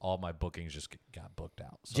all my bookings just got booked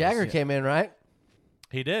out. So Jagger came in, right?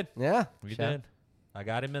 he did. Yeah. He Shout- did. I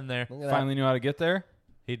got him in there. Look at that. Finally knew how to get there?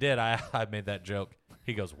 He did. I made that joke.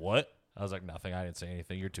 He goes, "What?" I was like, "Nothing. I didn't say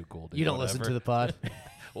anything. You're too cool, dude. You don't listen to the pod.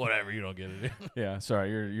 Whatever. You don't get it." Yeah, sorry.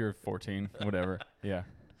 You're 14. Whatever. Yeah.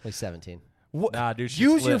 He's 17. What? Nah, dude. She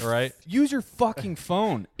Use split, your right? Use your fucking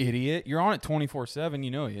phone, idiot. You're on it 24/7.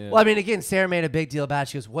 You know it. Well, I mean, again, Sarah made a big deal about it.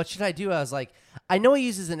 She goes, what should I do? I was like, I know he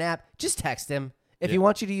uses an app. Just text him. If he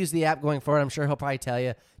wants you to use the app going forward, I'm sure he'll probably tell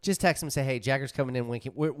you. Just text him and say, hey, Jagger's coming in.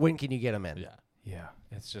 When can you get him in? Yeah. Yeah.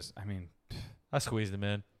 It's just. I mean. I squeezed him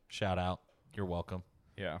in. Shout out. You're welcome.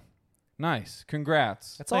 Yeah. Nice.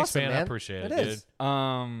 Congrats. That's Thanks, awesome, man. I man. appreciate it, It is.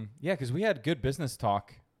 Yeah, because we had good business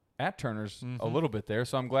talk at Turner's a little bit there,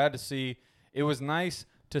 so I'm glad to see. It was nice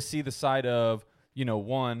to see the side of,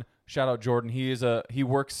 one, shout out Jordan. He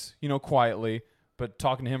works, quietly, but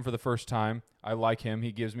talking to him for the first time, I like him.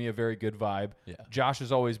 He gives me a very good vibe. Yeah. Josh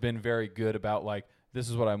has always been very good about like, this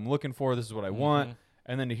is what I'm looking for, this is what I want,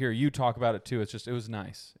 and then to hear you talk about it too, it was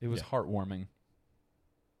nice. It was heartwarming.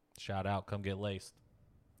 Shout out. Come get laced.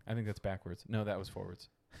 I think that's backwards. No, that was forwards.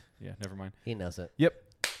 Yeah, never mind. He knows it. Yep.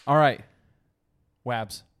 All right.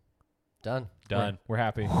 WABs. Done. Done. We're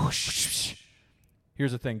happy.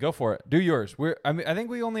 Here's the thing. Go for it. Do yours. I think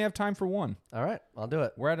we only have time for one. All right. I'll do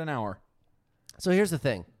it. We're at an hour. So here's the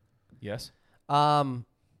thing. Yes.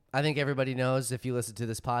 I think everybody knows if you listen to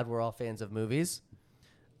this pod, we're all fans of movies.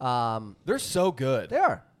 They're so good. They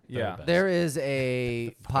are. Yeah. best. There is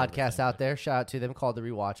a podcast thing, out there. Shout out to them called The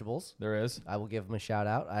Rewatchables. There is. I will give them a shout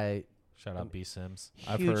out. Shout out B Sims.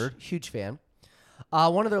 I've Huge, heard. Huge fan.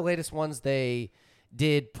 One of their latest ones, they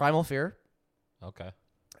did Primal Fear. Okay.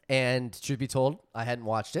 And truth be told, I hadn't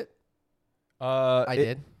watched it. I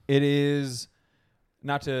did. It is,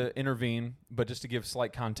 not to intervene, but just to give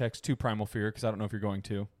slight context to Primal Fear, because I don't know if you're going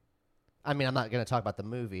to. I mean, I'm not going to talk about the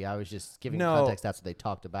movie. I was just giving No. context. That's what they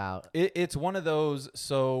talked about. It's one of those,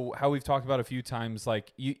 so how we've talked about a few times,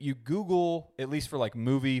 like you Google, at least for like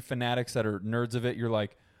movie fanatics that are nerds of it, you're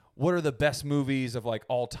like, what are the best movies of like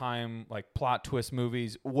all time, like plot twist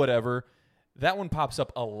movies, whatever. That one pops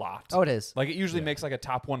up a lot. Oh, it is. Like it usually makes like a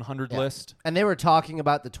top 100 list. And they were talking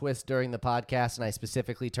about the twist during the podcast, and I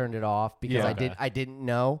specifically turned it off because Yeah. I didn't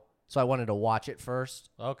know, so I wanted to watch it first.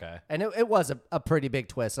 Okay. And it was a pretty big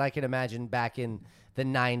twist. And I can imagine back in the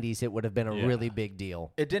 90s, it would have been a Yeah. really big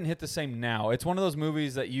deal. It didn't hit the same now. It's one of those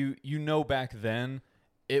movies that you know back then,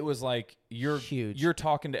 it was like Huge. you're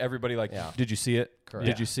talking to everybody like, Yeah. did you see it? Correct.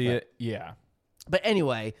 Did you see Yeah. it? Yeah. But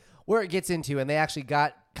anyway, where it gets into, and they actually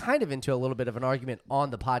got kind of into a little bit of an argument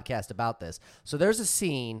on the podcast about this. So there's a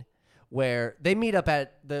scene where they meet up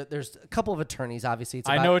at there's a couple of attorneys. Obviously, it's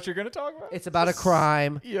about, I know what you're going to talk about. It's about a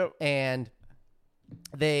crime. Yep. And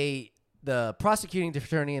the prosecuting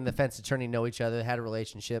attorney and the defense attorney know each other. They had a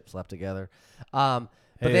relationship, slept together. But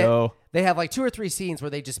they have like 2 or 3 scenes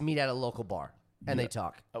where they just meet at a local bar and they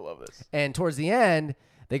talk. I love this. And towards the end,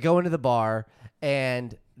 they go into the bar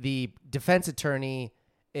and the defense attorney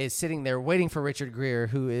is sitting there waiting for Richard Gere,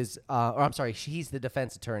 who is, or I'm sorry, he's the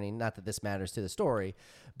defense attorney. Not that this matters to the story,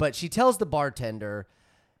 but she tells the bartender,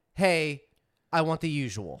 "Hey, I want the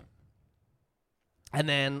usual." And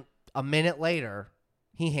then a minute later,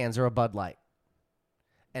 he hands her a Bud Light.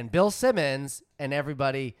 And Bill Simmons and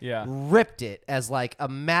everybody ripped it as like a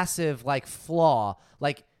massive like flaw.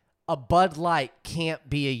 Like a Bud Light can't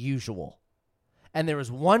be a usual. And there was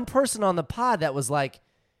one person on the pod that was like,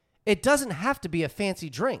 it doesn't have to be a fancy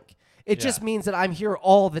drink. It just means that I'm here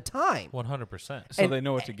all the time. 100%. So they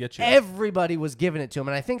know what to get you. Everybody was giving it to him.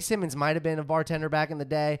 And I think Simmons might have been a bartender back in the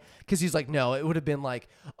day because he's like, no, it would have been like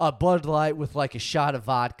a Bud Light with like a shot of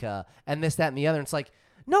vodka and this, that, and the other. And it's like,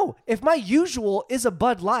 no, if my usual is a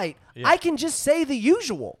Bud Light, I can just say the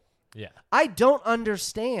usual. Yeah. I don't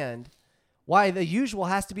understand why the usual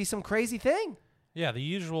has to be some crazy thing. Yeah, the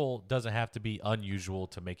usual doesn't have to be unusual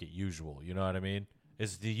to make it usual. You know what I mean?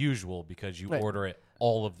 It's the usual because you order it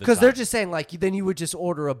all of the time. Because they're just saying, like, then you would just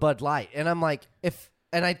order a Bud Light. And I'm like,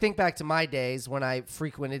 and I think back to my days when I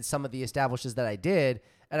frequented some of the establishments that I did,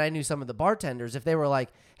 and I knew some of the bartenders, if they were like,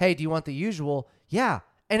 hey, do you want the usual? Yeah.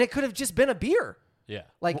 And it could have just been a beer. Yeah.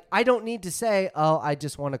 Like, I don't need to say, oh, I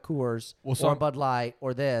just want a Coors or a Bud Light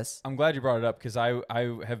or this. I'm glad you brought it up because I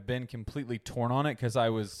have been completely torn on it because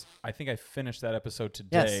I think I finished that episode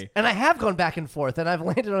today. Yes. And I have gone back and forth, and I've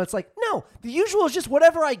landed on it's like, no, the usual is just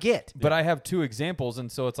whatever I get. But I have 2 examples, and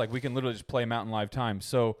so it's like we can literally just play them out in live time.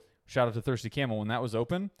 So shout out to Thirsty Camel. When that was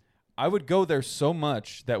open, I would go there so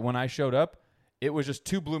much that when I showed up, it was just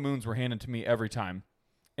 2 Blue Moons were handed to me every time.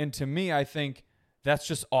 And to me, I think that's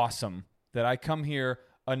just awesome. That I come here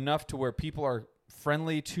enough to where people are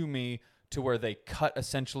friendly to me to where they cut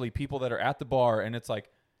essentially people that are at the bar and it's like,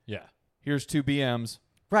 here's 2 BMs.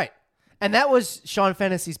 Right. And that was Sean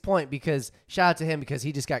Fantasy's point because shout out to him because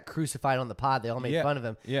he just got crucified on the pod. They all made fun of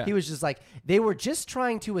him. Yeah. He was just like, they were just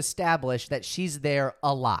trying to establish that she's there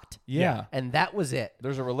a lot. Yeah. And that was it.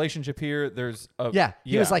 There's a relationship here. There's a... Yeah.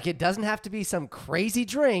 He was like, it doesn't have to be some crazy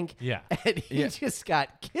drink. Yeah. And he just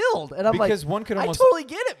got killed. And I'm because like, one could almost, I totally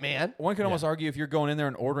get it, man. One could almost argue if you're going in there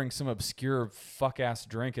and ordering some obscure fuck-ass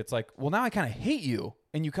drink, it's like, well, now I kind of hate you.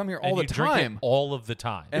 And you come here all the time. Drink it all of the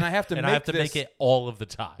time. And I have to make it all of the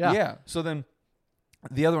time. Yeah. So then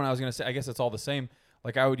the other one I was going to say, I guess it's all the same.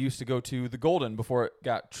 Like I would used to go to the Golden before it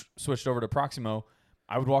got switched over to Proximo.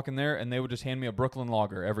 I would walk in there and they would just hand me a Brooklyn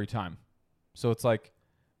Lager every time. So it's like,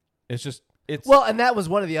 it's well, and that was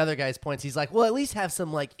one of the other guy's points. He's like, well, at least have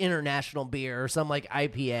some like international beer or some like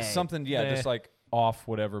IPA. Something, just like off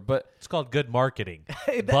whatever. But it's called good marketing.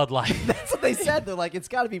 Bud Light. That's what they said. They're like, it's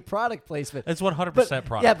got to be product placement. It's 100% product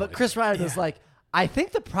placement. Yeah, but Chris Ryan was like, I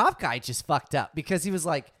think the prop guy just fucked up because he was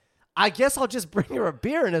like, I guess I'll just bring her a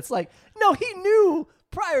beer. And it's like, no, he knew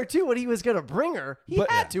prior to what he was going to bring her. He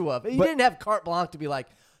had to have. He didn't have carte blanche to be like,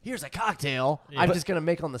 here's a cocktail I'm just going to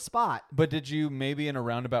make on the spot. But did you maybe in a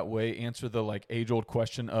roundabout way answer the like age-old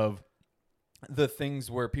question of the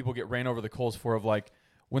things where people get ran over the coals for of like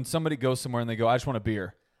when somebody goes somewhere and they go, I just want a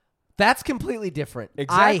beer. That's completely different.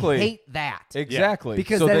 Exactly. I hate that. Exactly.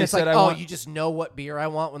 Because so then they it's said, like, you just know what beer I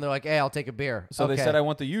want when they're like, hey, I'll take a beer. So they said, I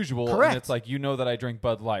want the usual. Correct. And it's like, you know that I drink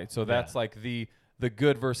Bud Light. So that's like the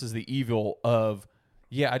good versus the evil of,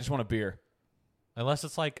 I just want a beer. Unless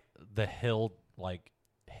it's like the hill, like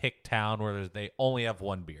hick town where they only have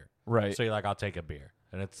one beer. Right. So you're like, I'll take a beer.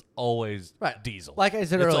 And it's always diesel. Like I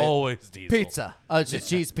said earlier. It's always diesel. Pizza. It's just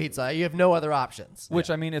cheese pizza. You have no other options. Which,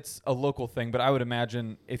 I mean, it's a local thing, but I would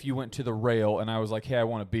imagine if you went to the Rail and I was like, hey, I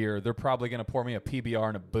want a beer, they're probably going to pour me a PBR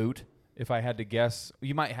and a boot, if I had to guess.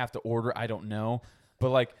 You might have to order. I don't know. But,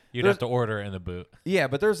 like... You'd have to order in the boot. Yeah,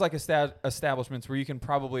 but there's, like, establishments where you can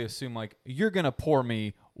probably assume, like, you're going to pour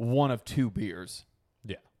me 1 of 2 beers.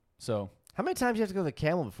 Yeah. So... How many times do you have to go to the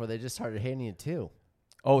Camel before they just started handing you 2?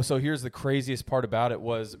 Oh, so here's the craziest part about it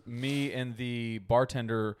was me and the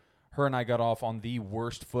bartender, her and I got off on the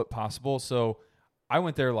worst foot possible. So I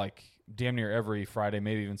went there like damn near every Friday,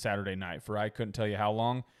 maybe even Saturday night for I couldn't tell you how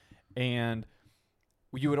long. And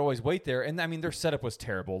you would always wait there. And I mean, their setup was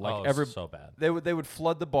terrible. Like so bad. They would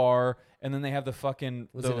flood the bar and then they have the fucking...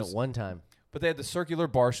 Was it at one time? But they had the circular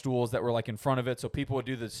bar stools that were like in front of it. So people would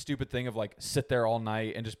do the stupid thing of like sit there all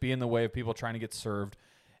night and just be in the way of people trying to get served.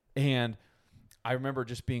 And... I remember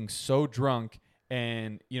just being so drunk,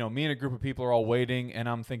 and me and a group of people are all waiting, and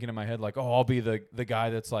I'm thinking in my head like, oh, I'll be the guy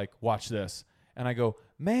that's like, watch this, and I go,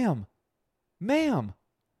 ma'am,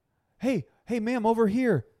 hey, ma'am, over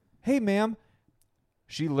here, hey, ma'am.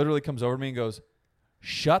 She literally comes over to me and goes,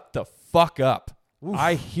 shut the fuck up. Oof.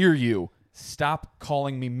 I hear you. Stop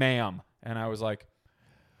calling me ma'am. And I was like,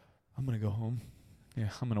 I'm going to go home. Yeah,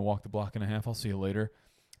 I'm going to walk the block and a half. I'll see you later.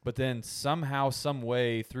 But then somehow, some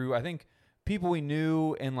way through, I think people we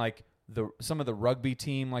knew and like some of the rugby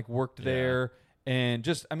team like worked there, and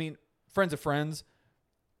just, I mean, friends of friends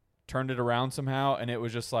turned it around somehow, and it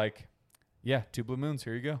was just like, yeah, 2 Blue Moons,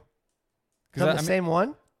 here you go. From the same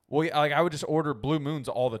one? Well, yeah, like I would just order Blue Moons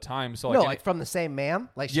all the time. So like from the same ma'am?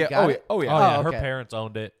 Like she got it? Oh, yeah. Oh, yeah. Oh, Her okay. parents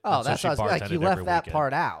owned it. Oh, that's what I was like. You left that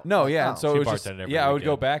part out. No, like, yeah. And so She it was just, bartended every I would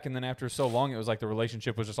go weekend. back, and then after so long, it was like the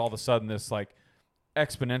relationship was just all of a sudden this like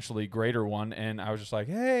exponentially greater one. And I was just like,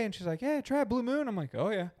 hey, and she's like, hey, try Blue Moon. I'm like, oh,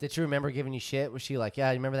 yeah. Did she remember giving you shit? Was she like,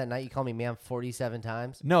 yeah, you remember that night you called me ma'am 47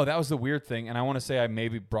 times? No, that was the weird thing. And I want to say I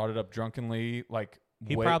maybe brought it up drunkenly. Like,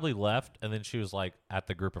 He probably left, and then she was like, at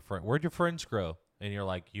the group of friends, where'd your friends grow? And you're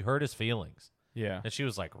like, you hurt his feelings. Yeah. And she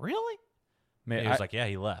was like, really? Man, And he was like, yeah,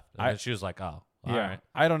 he left. And then she was like, oh, all right.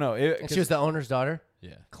 I don't know. And she was the owner's daughter?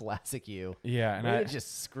 Yeah. Classic you. Yeah. And Way I to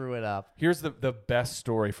just screw it up. here's the best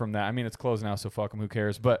story from that. I mean, it's closed now, so fuck them. Who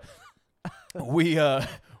cares? But we had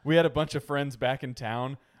a bunch of friends back in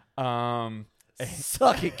town.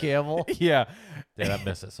 Suck it, Campbell. Yeah. Dude, I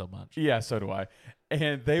miss it so much. Yeah, so do I.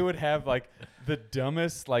 And they would have like the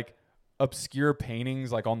dumbest like obscure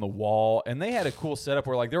paintings like on the wall, and they had a cool setup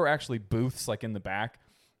where like there were actually booths like in the back.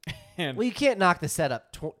 And Well, you can't knock the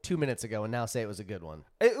setup 2 minutes ago and now say it was a good one.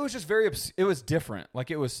 it was just very it was different. Like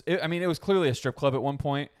it was clearly a strip club at one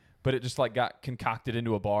point, but it just like got concocted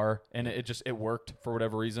into a bar, and it worked for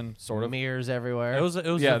whatever reason, sort of. Mirrors everywhere. It was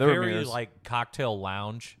Yeah, a there were very mirrors. like cocktail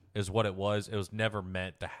lounge is what it was. It was never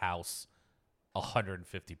meant to house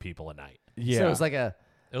 150 people a night. Yeah. So it was like a,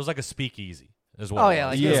 It was like a speakeasy is what oh it yeah,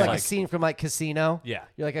 was. like it was Yeah. like a scene from like Casino. Yeah.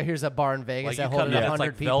 You're like, oh, here's a bar in Vegas Like you that come holds in, 100 it's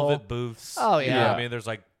like people. velvet booths. Oh, You know yeah. what I mean, there's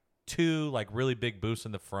like 2 like really big booths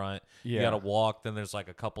in the front. Yeah. You got to walk. Then there's like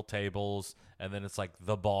a couple tables, and then it's like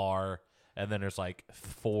the bar, and then there's like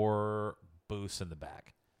 4 booths in the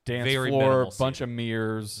back. Dance Very floor, minimal bunch seating. of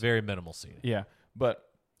mirrors. Very minimal seating. Yeah. But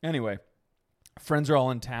anyway, friends are all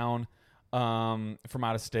in town from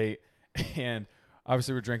out of state, and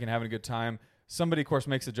obviously we're drinking, having a good time. Somebody, of course,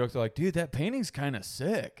 makes a joke. They're like, dude, that painting's kind of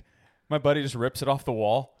sick. My buddy just rips it off the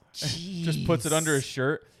wall, just puts it under his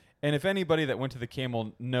shirt. And if anybody that went to the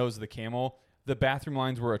Camel knows the Camel, the bathroom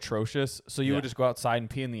lines were atrocious. So you would just go outside and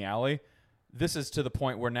pee in the alley. This is to the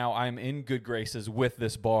point where now I'm in good graces with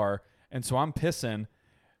this bar. And so I'm pissing.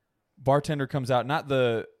 Bartender comes out, not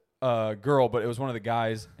the girl, but it was one of the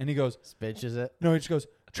guys. And he goes, Bitches it. no, he just goes,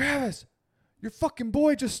 Travis, your fucking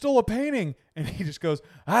boy just stole a painting. And he just goes,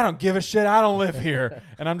 I don't give a shit. I don't live here.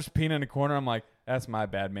 And I'm just peeing in a corner. I'm like, that's my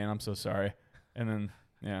bad, man. I'm so sorry. And then,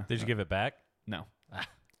 yeah. Did you give it back? No.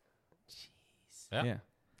 Yeah. Yeah.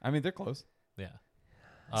 I mean, they're close. Yeah.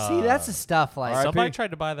 See, that's the stuff like. all right. Somebody RIP.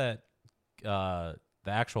 tried to buy that the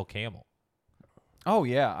actual Camel. Oh,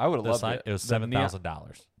 yeah. I would have loved it. It was The neon-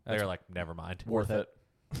 $7,000. They were like, never mind. Worth it.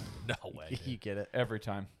 No way. You get it. Every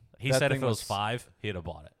time. He That said if thing it was 5, he'd have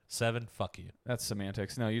bought it. 7, fuck you. That's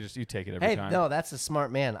semantics. No, you take it every Hey, time. no, that's a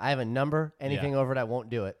smart man. I have a number. Anything Yeah. over it, I won't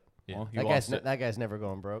do it. Yeah. Well, you That lost guy's it. that guy's never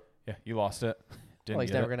going broke. Yeah, you lost it. Didn't Well,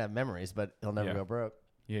 he's get never it. gonna have memories, but he'll never Yeah. go broke.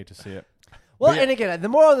 You hate to see it. Well, But yeah. and again, the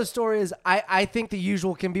moral of the story is, I think the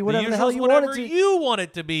usual can be whatever the hell usual's you want it whatever to. you want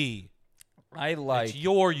it to be. I like. It's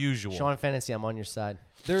your usual. Sean Fantasy, I'm on your side.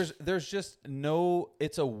 There's just no.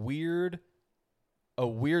 It's a weirdly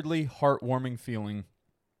heartwarming feeling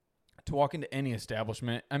to walk into any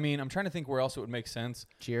establishment. I mean, I'm trying to think where else it would make sense.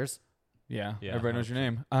 Cheers. Yeah, Yeah, everybody knows your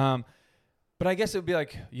name. But I guess it would be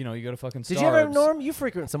like, you go to fucking Did Starbucks. you ever, Norm? You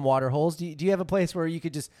frequent some water holes. Do you have a place where you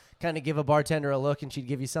could just kind of give a bartender a look and she'd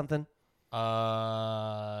give you something?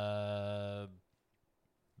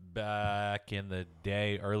 Back in the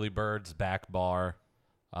day, Early Birds back bar.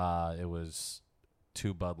 It was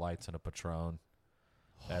 2 Bud Lights and a Patron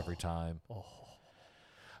every time.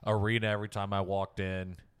 Arena every time I walked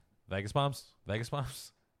in. Vegas Bombs.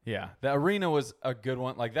 Yeah, the arena was a good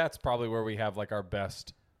one. Like that's probably where we have like our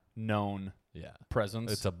best known Yeah,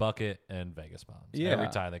 presence. it's a bucket and Vegas Bombs. Yeah. Every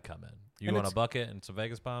time they come in, you And want a it's- bucket and some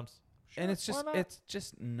Vegas Bombs. Sure, and it's why just not? it's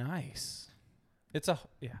just nice. It's a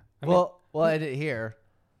yeah. I Well, I did here,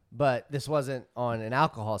 but this wasn't on an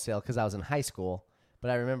alcohol sale because I was in high school. But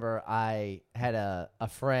I remember I had a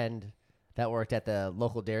friend that worked at the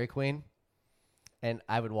local Dairy Queen, and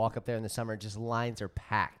I would walk up there in the summer. Just lines are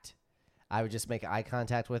packed I would just make eye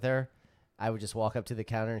contact with her. I would just walk up to the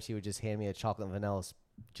counter and she would just hand me a chocolate and vanilla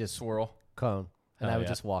just Swirl. cone. And Oh, I would yeah.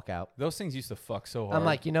 just walk out. Those things used to fuck so hard. I'm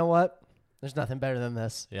like, you know what? There's nothing better than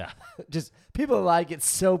this. Yeah. Just people like get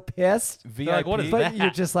so pissed. VIP. like, what is But that? you're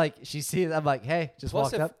just like, she sees, I'm like, hey, just Plus,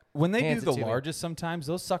 walk if, up. when they do hands it the to me. largest, sometimes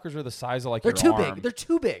those suckers are the size of like They're your too arm. big. They're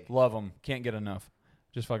too big. Love them. Can't get enough.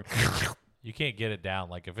 Just fucking. You can't get it down.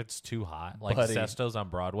 Like if it's too hot, like Buddy. Sesto's on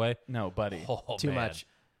Broadway. No, buddy. Oh, Too man. much.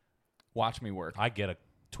 Watch me work. I get a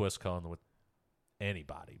twist cone with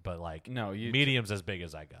anybody, but like No, you. medium's as big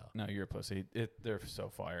as I go. No, you're a pussy. They're so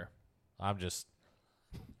fire. I'm just.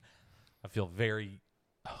 I feel very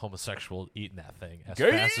homosexual eating that thing as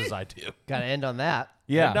Gay. fast as I do. Got to end on that.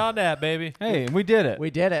 Yeah. And on that, baby. Hey, we did it.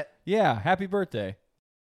 We did it. Yeah. Happy birthday.